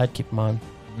 I'd keep him on.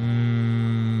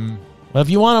 Mm, Well, if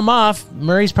you want him off,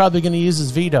 Murray's probably going to use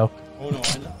his veto. Oh, no.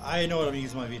 I know what I'm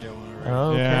using my veto on already.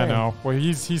 Okay. Yeah, no. Well,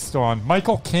 he's still on.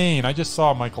 Michael Caine. I just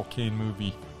saw a Michael Caine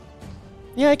movie.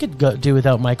 Yeah, I could do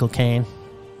without Michael Caine.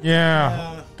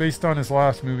 Yeah, based on his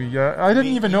last movie. Yeah, I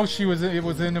didn't even know it was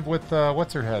in with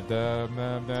what's her head?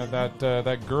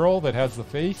 That girl that has the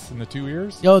face and the 2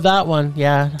 ears. Oh, that one.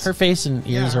 Yeah, her face and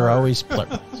ears Yeah, are her. always No,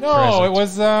 present. it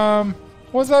was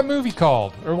what was that movie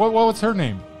called? Or what was her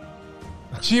name?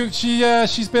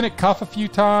 She's been at Cuff a few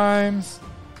times.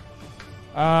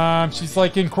 She's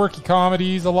like in quirky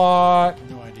comedies a lot.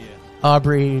 No idea.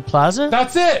 Aubrey Plaza?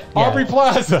 That's it. Yeah. Aubrey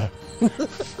Plaza.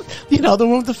 You know, the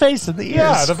one with the face and the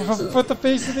ears. Yeah, put the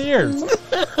face in the ears.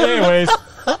 Anyways,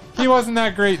 he wasn't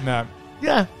that great in that.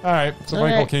 Yeah. All right, so All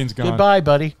Michael right. Caine's gone. Goodbye,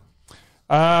 buddy.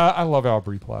 I love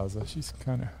Aubrey Plaza. She's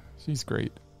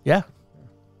great. Yeah.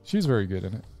 She was very good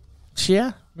in it.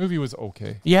 Yeah. Movie was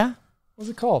okay. Yeah. What was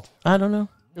it called? I don't know.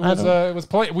 It was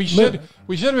playing. We should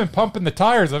have been pumping the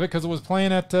tires of it because it was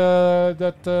playing at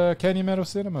that Canyon Meadow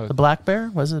Cinema. The Black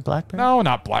Bear? Was it Black Bear? No,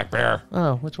 not Black Bear.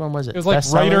 Oh, which one was it? It was like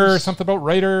Bestsellers? something about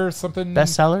writer, something.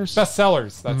 Bestsellers?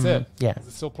 Bestsellers. That's it. Yeah. Is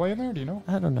it still playing there? Do you know?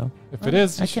 I don't know. If it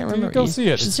is, I you can't should remember. go You see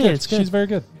it. should It's see good. it. It's good. She's very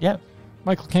good. Yeah.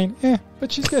 Michael Caine,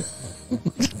 but she's good.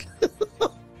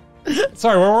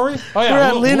 Sorry, where were we? Oh yeah, We're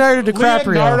at Leonardo DiCaprio.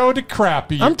 Leonardo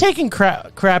DiCaprio. I'm taking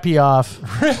crappy off.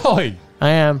 Really? I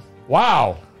am.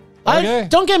 Wow. Okay.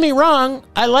 Don't get me wrong.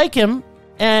 I like him,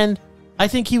 and I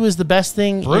think he was the best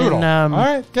thing Brutal. in... All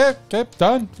right, okay,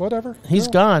 done. Whatever. He's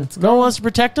Yeah. gone. No one wants to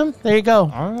protect him? There you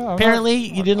go. I'm Apparently,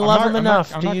 you didn't love him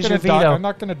enough to use your veto. I'm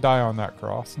not going to die on that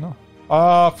cross. No.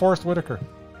 Forrest Whitaker.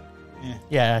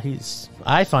 Yeah,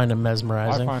 I find him I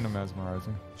mesmerizing. find him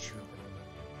mesmerizing. Sure.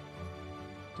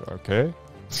 Okay.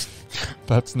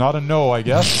 That's not a no, I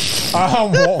guess.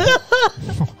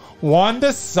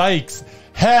 Wanda Sykes.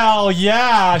 Hell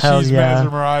yeah, Hell she's yeah.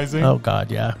 mesmerizing. Oh, God,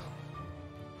 yeah.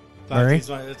 I Murray?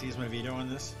 have to use my veto on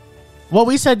this. Well,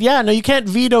 we said, yeah, no, you can't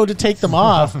veto to take them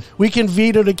off. We can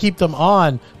veto to keep them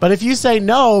on. But if you say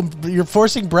no, you're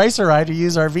forcing Bryce or I to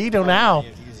use our veto now. You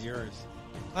have to use yours.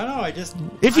 I don't know. I just.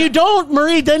 If you don't,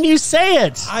 Marie, then you say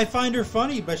it. I find her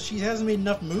funny, but she hasn't made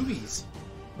enough movies.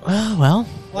 Oh, well.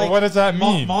 Well, what does that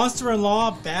mean?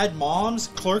 Monster-in-Law, Bad Moms,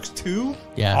 Clerks 2.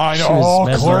 Yeah. I she know.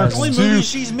 was Clerks mesmerizing. Only 2. movie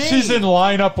she's made. She's in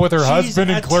lineup with her She's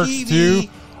husband in a Clerks TV 2.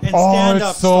 and Oh,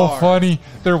 stand-up it's so star. funny.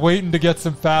 They're waiting to get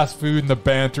some fast food, and the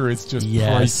banter is just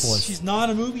Yes. priceless. She's not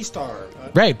a movie star.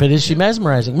 Right, but is she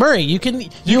mesmerizing? Murray, you can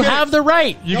have the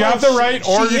right. You have the right,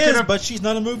 or she you is, can but she's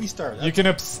not a movie star. you can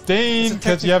abstain It's a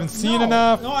because you haven't seen no,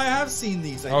 enough. No, I have seen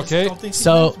these. I Okay. just don't think she's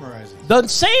So, mesmerizing. then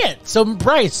say it. So,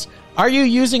 Bryce, are you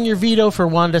using your veto for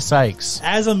Wanda Sykes?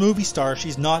 As a movie star,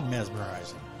 she's not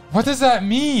mesmerizing. What does that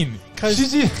mean? 'Cause-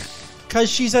 She's- Because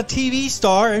she's a TV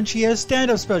star and she has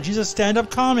stand-up spells. She's a stand-up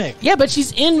comic. Yeah, but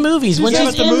she's in movies. When Yeah,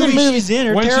 she's but the in the movies movie, she's in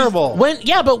are when she's- terrible. when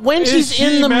Is she's she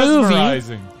in the movie,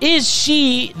 mesmerizing? is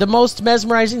she the most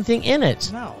mesmerizing thing in it?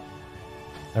 No.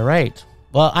 All right.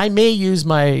 Well, I may use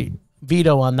my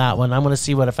veto on that one. I'm going to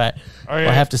see what if I Okay.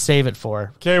 will have to save it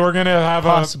for. Okay, we're gonna have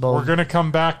Possible. we're gonna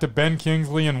come back to Ben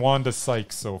Kingsley and Wanda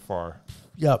Sykes so far.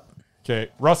 Yep. Okay,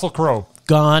 Russell Crowe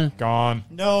Gone. gone.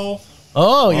 No.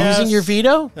 Oh, Yes. using your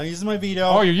veto? I'm using my veto.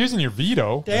 Oh, you're using your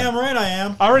veto. Damn right I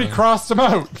am. I already crossed him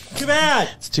out. Too bad.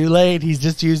 It's too late. He's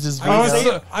just used his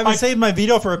veto. I've been saving my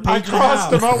veto for a page I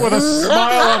crossed him out with a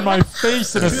smile on my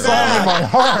face and a song in my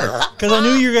heart. because I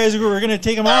knew you guys were going to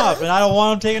take him off, and I don't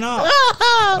want him taken off.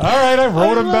 All right, I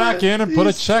wrote him back in and put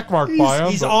a check mark by him.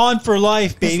 He's but- on for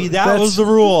life, baby. That was the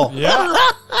rule. Yeah,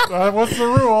 that was the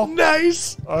rule.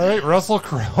 Nice. All right, Russell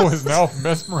Crowe is now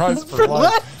mesmerized for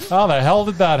life. How the hell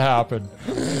did that happen?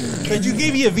 Because you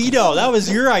gave me a veto. That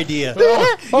was your idea.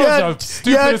 That was the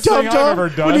stupidest thing I've ever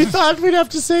done. When you thought we'd have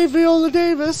to save Viola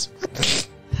Davis.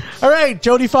 All right,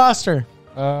 Jodie Foster.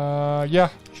 Yeah.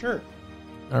 Sure.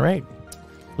 All right.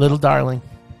 Little darling.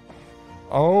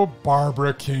 Oh,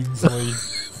 Barbara Kingsley.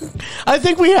 I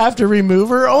think we have to remove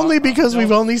her only because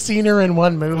we've only seen her in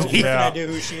one movie. You Yeah. have no idea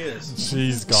who she is.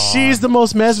 She's gone. She's the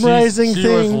most mesmerizing she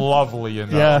was thing. lovely in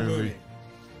that Yeah. movie.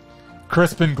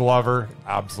 Crispin Glover,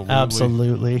 absolutely.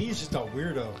 Absolutely. He's just a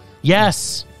weirdo.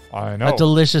 Yes. I know. A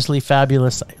deliciously,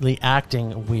 fabulously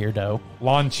acting weirdo.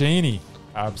 Lon Chaney,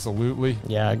 absolutely.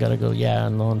 Yeah, I gotta go. Yeah,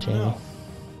 and Lon Chaney. No.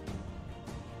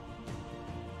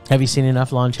 Have you seen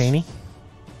enough Lon Chaney?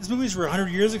 These movies were 100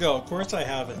 years ago. Of course I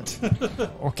haven't.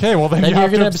 Okay, well then Then you you're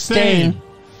have to gonna abstain.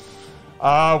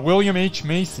 William H.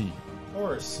 Macy. Of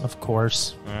course. Of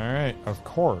course. All right, of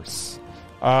course.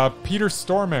 Peter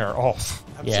Stormare. Oh,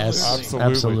 Yes.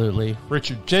 Absolutely. Absolutely.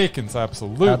 Richard Jenkins.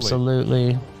 Absolutely.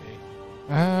 Absolutely.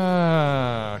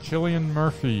 Cillian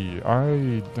Murphy.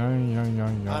 I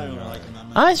don't like him that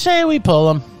much. I say we pull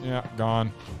him. Yeah,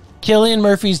 gone. Killian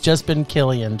Murphy's just been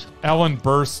Killian. Ellen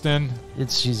Burstyn.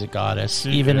 She's a goddess,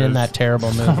 She even in is. that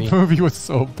terrible That movie. movie was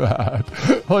so bad.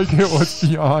 Like it was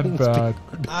beyond bad.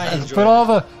 I enjoyed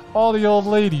But it. all the old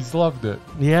ladies loved it,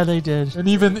 Yeah, they did. and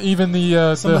even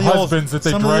the Some of the husbands that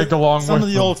they dragged along some with of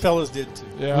the them. old fellas did too.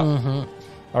 Yeah. Mm-hmm.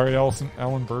 All right,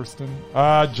 Ellen Burstyn.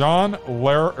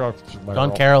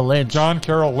 John Carroll Lynch. John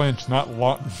Carroll Lynch, not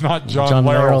John John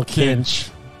Laurel Laurel Kinch.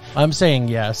 I'm saying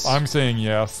yes. I'm saying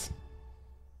yes.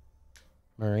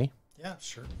 Murray. Yeah,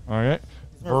 sure. All right.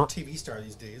 He's more of a TV star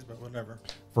these days, but whatever.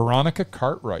 Veronica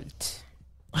Cartwright.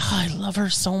 Oh, I love her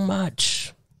so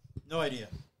much. No idea.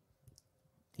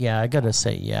 Yeah, I gotta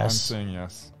say I'm yes. saying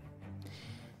yes.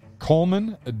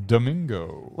 Coleman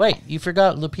Domingo. Wait, you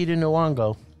forgot Lupita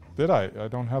Nyong'o. Did I? I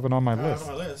don't have it on my I have list.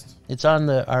 on my list. It's on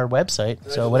our website.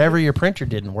 So whatever your printer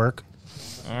didn't work.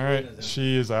 All right.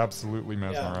 She is absolutely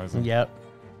mesmerizing. Yep.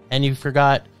 And you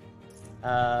forgot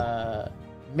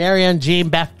Marianne Jean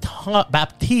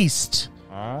Baptiste,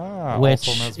 which also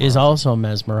mesmerizing. is also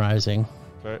mesmerizing.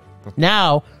 Okay.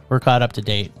 Now we're caught up to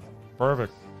date.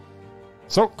 Perfect.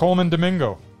 So, Coleman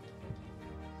Domingo.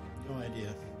 No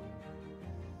idea.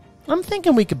 I'm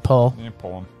thinking we could pull. Yeah,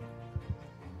 pull him.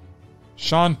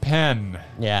 Sean Penn.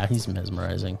 Yeah, he's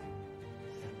mesmerizing.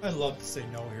 I'd love to say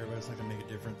no here, but it's not going to make a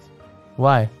difference.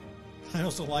 Why? I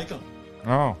also like him.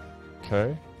 Oh,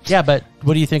 okay. Yeah, but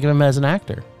what do you think of him as an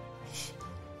actor?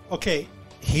 Okay,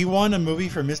 he won a movie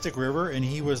for Mystic River, and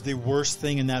he was the worst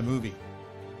thing in that movie.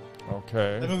 That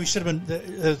Okay. movie should have been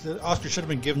the Oscar should have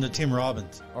been given to Tim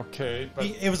Robbins. Okay. But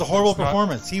It was a horrible it's not-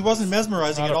 performance. He wasn't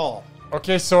mesmerizing not at a- all.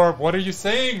 Okay, so what are you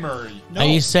saying, Murray? No, Are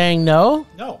you saying no?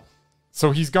 no.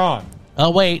 So he's gone. Oh,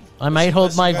 wait. I might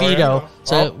hold my listen, veto. go.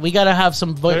 So we got to have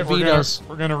some Okay, vetoes.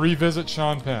 We're gonna revisit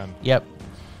Sean Penn. Yep.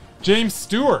 James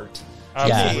Stewart.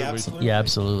 Absolutely. absolutely. Yeah,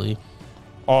 absolutely.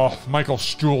 Oh, Michael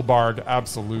Stuhlbarg.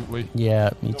 Absolutely. Yeah,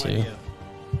 me No too. idea.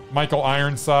 Michael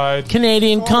Ironside.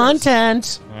 Canadian Of course.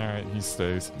 content. All right, he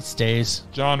stays. Stays.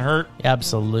 John Hurt.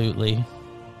 Absolutely.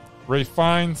 Ray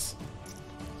Fiennes.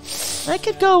 I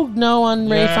could go no on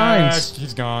Ray Yeah, Fiennes.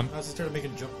 he's gone. I started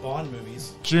making Bond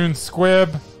movies. June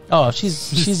Squibb. Oh,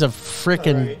 she's a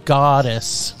freaking Alright.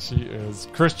 goddess. She is.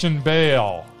 Christian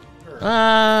Bale.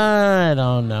 I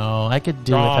don't know. I could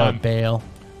do Gone. without Bale.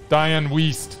 Diane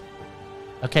Wiest.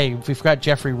 Okay, we forgot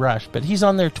Jeffrey Rush, but he's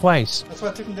on there twice. That's why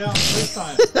I took him down the first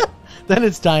time. Then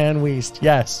it's Diane Wiest.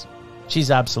 Yes.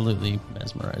 She's absolutely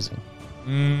mesmerizing.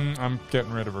 I'm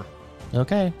getting rid of her.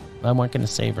 Okay. I wasn't going to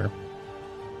save her.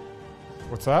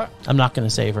 What's that? I'm not going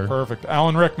to save her. Perfect.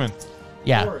 Alan Rickman. Of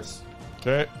Yeah. course.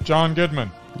 Okay. John Goodman.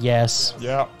 Yes.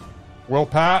 Yeah. Will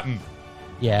Patton.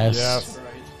 Yes. Yes.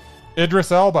 Right.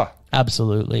 Idris Elba.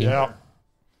 Absolutely. Yeah.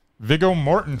 Viggo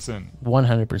Mortensen.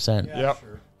 100%. Yeah, Yep.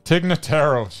 sure. Tig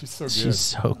Notaro. She's so good. She's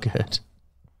so good.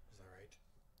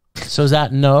 Alright. So is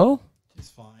that no? She's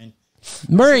fine.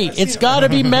 Murray, I've seen it's her. got to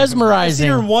be I've seen her in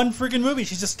mesmerizing. one freaking movie.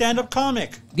 She's a stand-up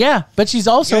comic. Yeah, but she's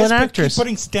also You guys an keep actress.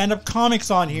 putting stand-up comics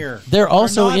on here. They're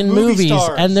also not in movie movies,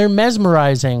 stars. and they're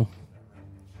mesmerizing.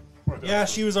 Yeah,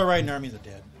 she was all right in Army of the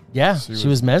Dead. Yeah, she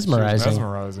was mesmerizing.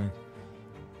 mesmerizing.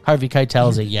 Harvey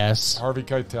Keitel's a yes. Harvey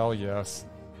Keitel, yes.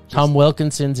 Tom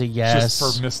Wilkinson's a yes.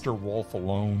 Just for Mr. Wolf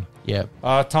alone. Yep.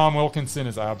 Tom Wilkinson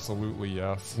is absolutely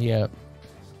yes. Yep.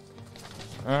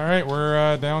 All right,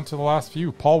 we're down to the last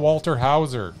few. Paul Walter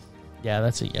Hauser. Yeah,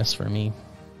 that's a yes for me.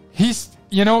 He's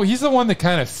the one that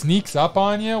kind of sneaks up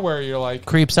on you where you're like...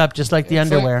 Creeps up just like the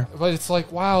it's underwear. like- but it's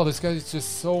like, wow, this guy's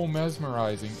just so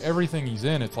mesmerizing. Everything he's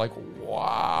in, it's like,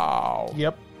 wow.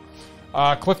 Yep.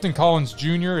 Clifton Collins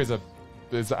Jr. is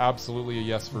absolutely a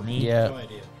yes for me. No Yeah,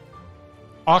 idea.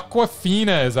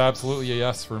 Aquafina is absolutely a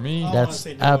yes for me. I wanna that's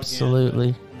say no again,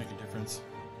 absolutely. but it'll make a difference.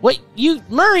 Wait,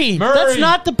 Murray, that's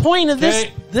not the point of this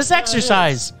Okay. this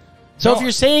exercise. So No. if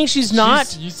you're saying she's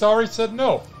not, You already said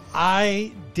no.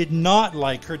 I did not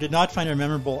like her, did not find her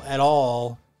memorable at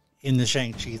all in the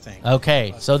Shang-Chi thing.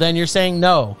 okay. So then you're saying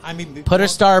no. I mean, Put a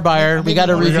star by her. We got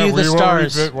to maybe review the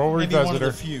stars. We'll maybe one revisit of her.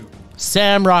 the few.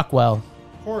 Sam Rockwell.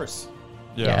 Of course.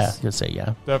 Yes. Yeah, you'll say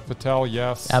yeah. Dev Patel,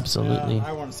 yes. Absolutely.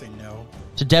 I want to say no.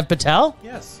 To Dev Patel?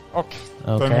 Yes. Okay.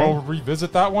 Okay. Then we'll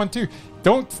revisit that one too.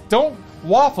 Don't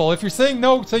waffle. If you're saying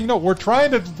no, saying no. We're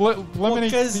trying to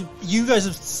eliminate. Because you guys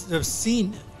have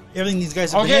seen everything these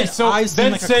guys have been Okay, in. so I've seen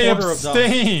then like say a quarter of them.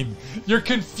 abstain. You're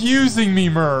confusing me,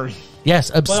 Murray.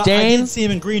 Yes, But I abstain. did see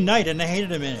him in Green Knight, and I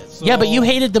hated him in it. So. Yeah, but you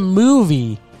hated the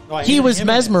movie. No, I He hated was him in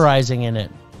it. mesmerizing in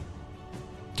it.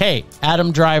 Okay,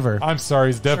 Adam Driver. I'm sorry.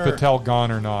 Is Dev Sure. Patel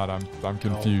gone or not? I'm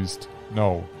confused.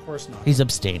 No. Of course not. He's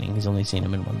abstaining. He's only seen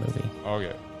him in one movie.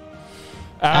 Okay.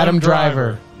 Adam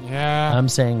Driver. Yeah. I'm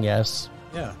saying yes.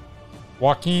 Yeah.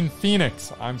 Joaquin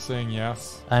Phoenix. I'm saying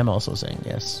yes. I'm also saying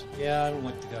yes. Yeah, I don't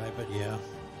like the guy, but yeah.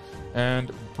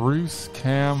 And Bruce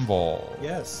Campbell.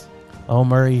 Yes. Oh,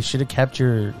 Murray, you should have kept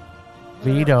your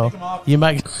veto. Take him off. You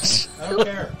might. I don't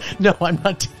care. No, I'm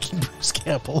not taking Bruce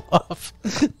Campbell off.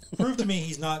 Prove to me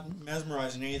he's not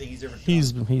mesmerizing anything he's ever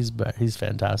done. He's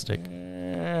fantastic.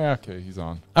 Yeah, okay, he's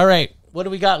on. All right, what do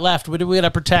we got left? What do we got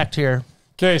to protect here?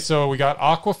 Okay, so we got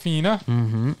Aquafina.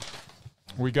 Mm-hmm.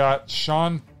 We got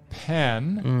Sean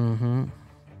Penn. Mm-hmm.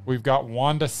 We've got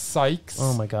Wanda Sykes.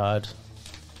 Oh my God.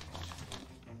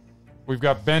 We've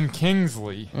got Ben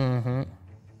Kingsley. Mm-hmm.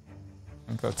 I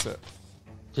think that's it.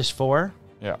 Just 4?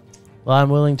 Yeah. Well, I'm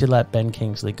willing to let Ben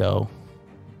Kingsley go.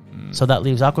 So that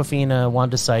leaves Aquafina,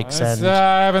 Wanda Sykes, and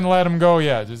I haven't let him go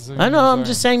yet. I know. I'm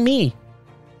just saying me.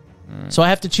 So I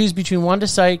have to choose between Wanda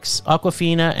Sykes,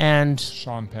 Aquafina, and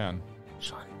Sean Penn.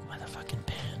 Sean motherfucking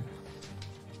Penn.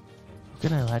 Who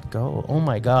can I let go? Oh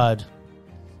my God.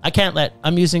 I can't let.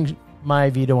 I'm using my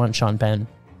veto on Sean Penn.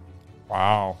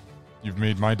 Wow. You've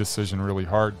made my decision really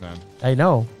hard then. I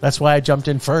know. That's why I jumped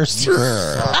in first.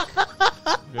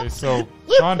 Okay, so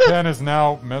Sean Penn is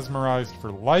now mesmerized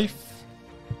for life.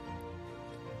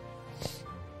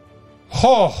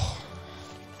 Oh.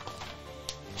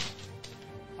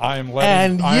 I'm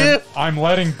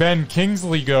letting Ben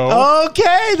Kingsley go,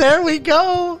 Okay, there we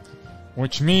go.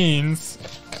 which means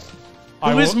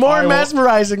Who is more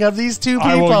mesmerizing of these two people?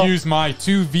 I will use my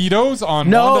 2 vetoes on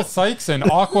No. Wanda Sykes and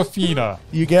Aquafina.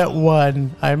 You get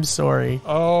 1. I'm sorry.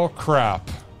 Oh, crap.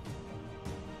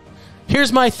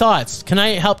 Here's my thoughts. Can I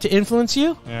help to influence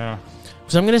you? Yeah.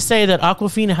 So I'm going to say that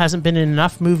Aquafina hasn't been in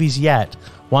enough movies yet.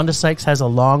 Wanda Sykes has a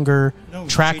longer No,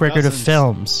 track she record of doesn't.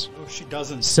 films. No, She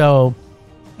doesn't. So,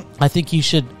 I think you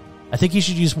should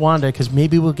use Wanda because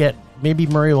maybe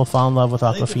Murray will fall in love with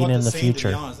I think they're Awkwafina about in the same,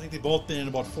 future. To be honest. I think they've both been in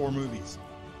about 4 movies.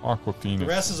 Awkwafina. The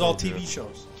rest is all TV good.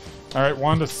 shows. All right,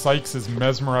 Wanda Sykes is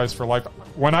mesmerized for life.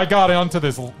 When I got onto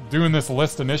doing this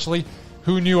list initially,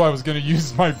 who knew I was going to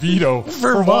use my veto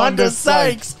For Wanda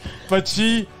Sykes? But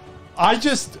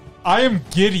I am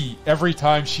giddy every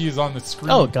time she is on the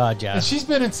screen. Oh God, yeah. And she's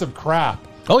been in some crap.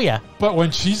 Oh yeah. But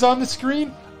when she's on the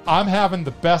screen, I'm having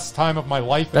the best time of my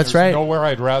life. And That's there's right. Nowhere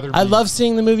I'd rather be. I love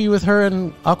seeing the movie with her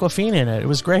and Awkwafina in it. It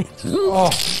was great.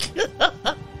 Oh,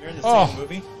 They're in the same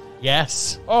movie.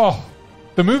 Yes. oh.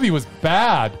 The movie was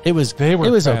bad. It was. They were. It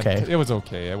was fant- okay. It was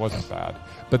okay. It wasn't bad.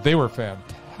 But they were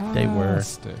fantastic. They were.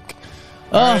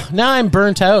 All Oh, right. now I'm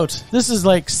burnt out. This is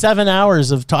like 7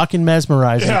 hours of talking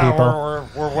mesmerizing Yeah, people.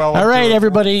 we're well. All right, into it.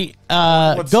 everybody,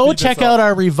 Let's go speed this check up. out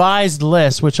our revised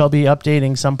list, which I'll be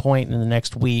updating some point in the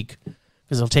next week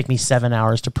because it'll take me 7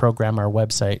 hours to program our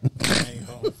website. There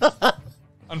you go.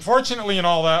 Unfortunately, in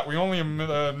all that, we only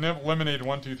eliminated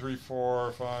 1, 2, 3,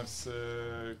 4, 5,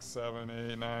 6, 7,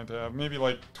 8, 9, 10, maybe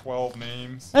like 12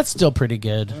 names. That's still pretty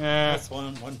good. Yeah, That's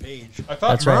one page. I thought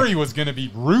That's right. Murray was going to be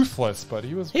ruthless, but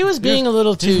he was. He was being a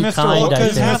little he's too Mr. kind, Walker. I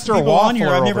Because think. half the Mr. people on here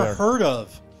Waffler I've over never there. heard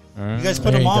of. You guys put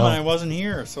There them you on go. and I wasn't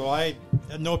here, so I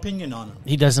had no opinion on them.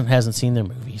 He hasn't seen their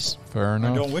movies. Fair I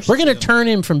enough. don't wish We're going to see them. turn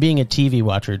him from being a TV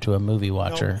watcher to a movie Nope,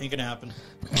 watcher. ain't gonna happen.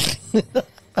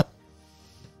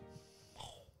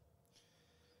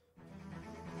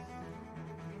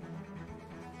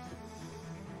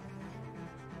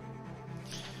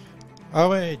 All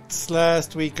right,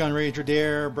 last week on Rage or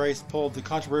Dare, Bryce pulled the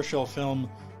controversial film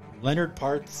Leonard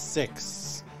Part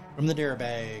 6 from the Dare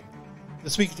bag.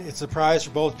 This week, it's a surprise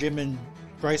for both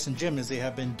Bryce and Jim as they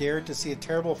have been dared to see a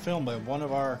terrible film by one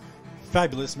of our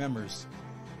fabulous members.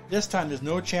 This time, there's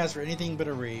no chance for anything but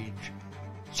a rage.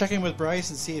 Check in with Bryce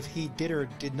and see if he did or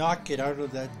did not get out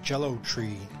of that jello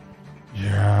tree.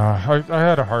 Yeah, I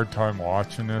had a hard time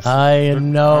watching this. I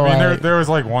know. I mean, there was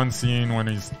like one scene when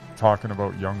he's talking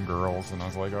about young girls, and I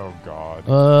was like, oh,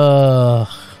 God.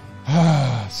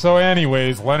 So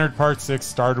anyways, Leonard Part 6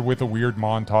 started with a weird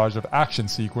montage of action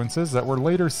sequences that were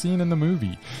later seen in the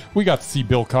movie. We got to see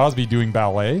Bill Cosby doing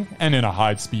ballet and in a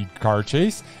high-speed car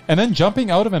chase, and then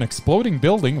jumping out of an exploding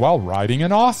building while riding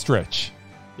an ostrich.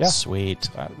 Yeah, Sweet.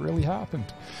 that really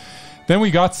happened. Then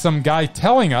we got some guy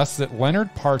telling us that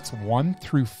Leonard Parts 1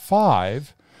 through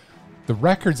 5, the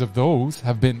records of those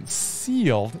have been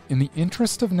sealed in the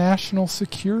interest of national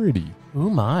security. Ooh,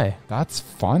 my. That's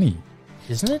funny.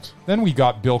 Isn't it? Then we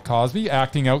got Bill Cosby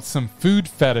acting out some food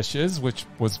fetishes, which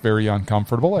was very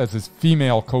uncomfortable, as his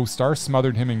female co-star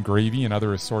smothered him in gravy and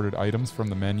other assorted items from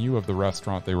the menu of the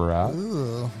restaurant they were at.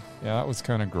 Ooh. Yeah, that was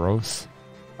kind of gross.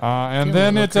 And Feeling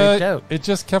then a little creeped out. it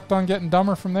just kept on getting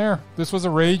dumber from there. This was a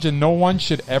rage, and no one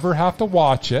should ever have to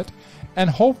watch it, and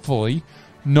hopefully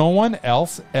no one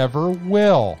else ever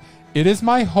will. It is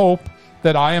my hope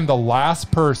that I am the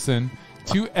last person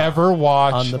to ever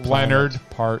watch On the planet. Leonard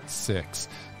Part 6.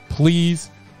 Please,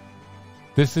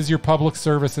 this is your public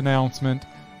service announcement.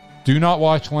 Do not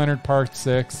watch Leonard Part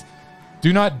 6.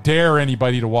 Do not dare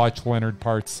anybody to watch Leonard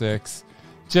Part 6.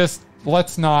 Just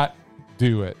let's not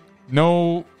do it.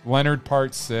 No Leonard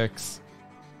Part 6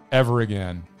 ever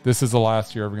again. This is the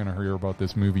last you're ever going to hear about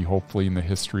this movie, hopefully, in the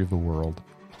history of the world.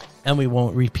 And we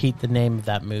won't repeat the name of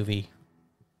that movie.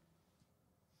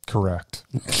 Correct.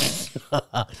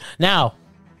 Now,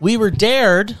 we were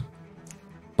dared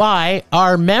by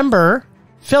our member,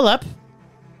 Philip,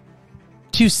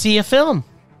 to see a film.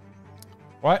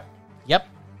 What? Yep.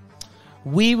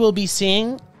 We will be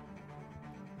seeing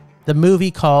the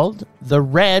movie called The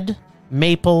Red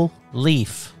Maple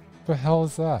Leaf. The hell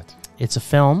is that? It's a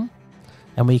film,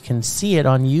 and we can see it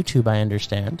on YouTube, I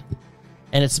understand.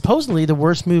 And it's supposedly the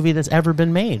worst movie that's ever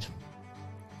been made.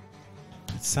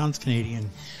 It sounds Canadian.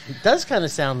 It does kind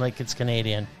of sound like it's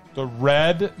Canadian. The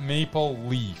Red Maple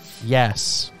Leaf.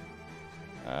 Yes.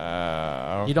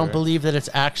 Okay. You don't believe that it's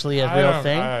actually a I real don't-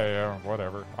 thing?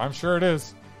 whatever. I'm sure it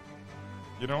is.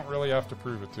 You don't really have to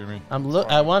prove it to me. I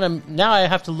want to now. I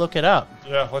have to look it up.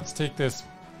 Yeah, let's take this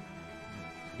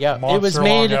Yeah, monster it was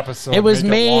made. long episode. It was make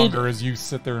made. longer as you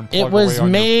sit there and plug It was away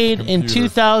on made your in computer.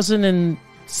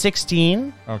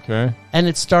 2016, Okay. and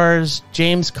it stars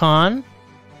James Caan,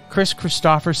 Chris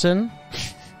Christopherson,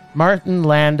 Martin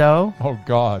Landau, Oh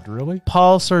God, really?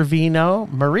 Paul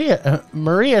Sorvino, Mira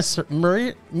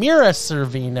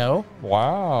Sorvino.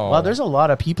 Wow. Wow, there's a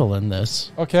lot of people in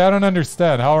this. Okay, I don't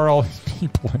understand. How are all these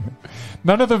people in it?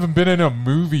 None of them have been in a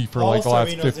movie for Paul like the last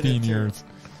Sorvino's in it 15 too. years.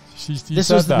 He This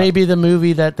said was that. maybe the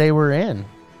movie that they were in.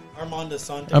 Armando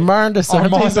Sante. Armando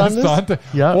Sante's Armando on this? Sante.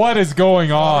 Yeah. What is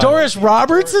going on? Doris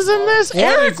Roberts is in this?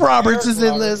 Eric Roberts is in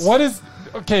Roberts. this. What is...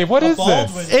 Okay, what is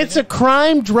Baldwin. this? It's a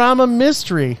crime drama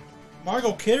mystery.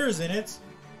 Margot Kidder's in it.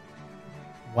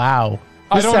 Wow.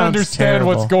 I This don't sounds understand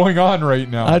terrible. what's going on right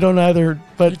now. I don't either,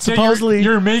 but Yeah, supposedly...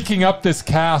 You're making up this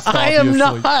cast, I obviously.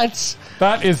 am not.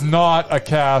 That is not a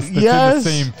cast that's Yes. in the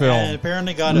same film. And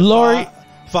apparently got a Lori-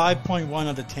 5.1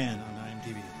 out of 10 on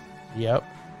IMDb. Yep.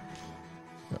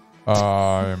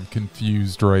 I'm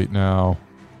confused right now.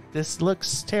 This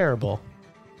looks terrible.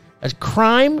 A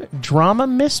crime drama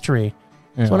mystery.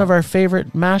 It's Yeah. one of our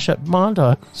favorite mashup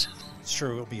montages. It's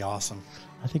true. It'll be awesome.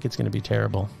 I think it's going to be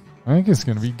terrible. I think it's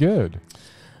going to be good.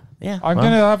 Yeah. I'm well,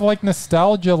 going to have like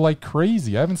nostalgia like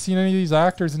crazy. I haven't seen any of these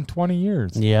actors in 20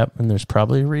 years. Yep, and there's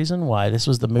probably a reason why. This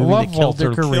was the movie love that killed their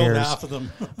Walter. Killed careers. half of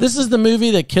them. This is the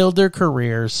movie that killed their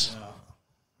careers.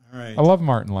 All right. I love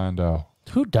Martin Landau.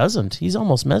 Who doesn't? He's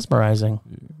almost mesmerizing.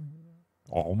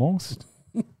 Almost.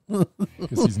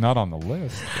 Because he's not on the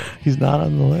list. He's not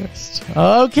on the list.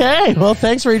 Okay. Well,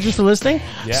 thanks, Ragers, for listening.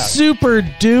 Yeah. Super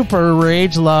duper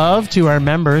rage love to our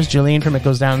members, Julian from It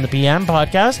Goes Down in the PM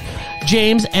podcast,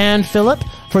 James and Philip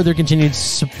for their continued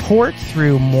support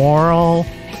through moral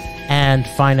and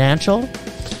financial.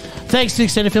 Thanks to the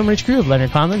extended Film Rage crew of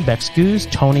Leonard Conlon, Bex Goose,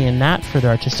 Tony, and Nat for their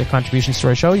artistic contributions to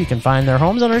our show. You can find their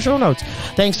homes on our show notes.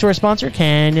 Thanks to our sponsor,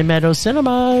 Canyon Meadows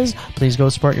Cinemas. Please go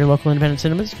support your local independent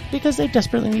cinemas because they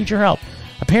desperately need your help.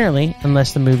 Apparently,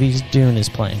 unless the movie's Dune is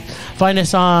playing. Find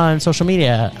us on social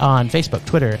media on Facebook,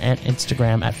 Twitter, and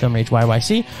Instagram at Film Rage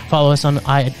YYC. Follow us on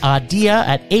Audea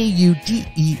at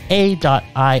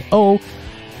audea.io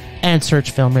and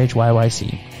search Film Rage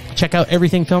YYC. Check out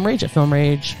everything Film Rage at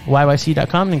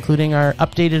filmrageyyc.com, including our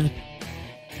updated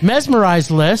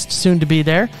Mesmerized list, soon to be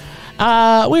there. We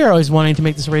are always wanting to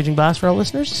make this a raging blast for our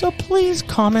listeners, so please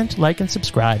comment, like, and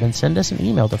subscribe, and send us an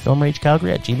email to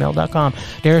filmragecalgary@gmail.com.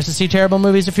 Dare us to see terrible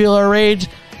movies to fuel our rage,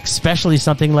 especially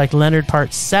something like Leonard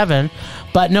Part 7.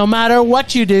 But no matter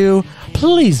what you do,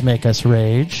 please make us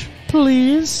rage.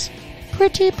 Please.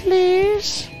 Pretty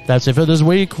please. That's it for this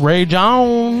week. Rage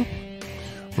on.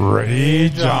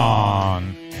 Rage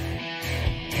on.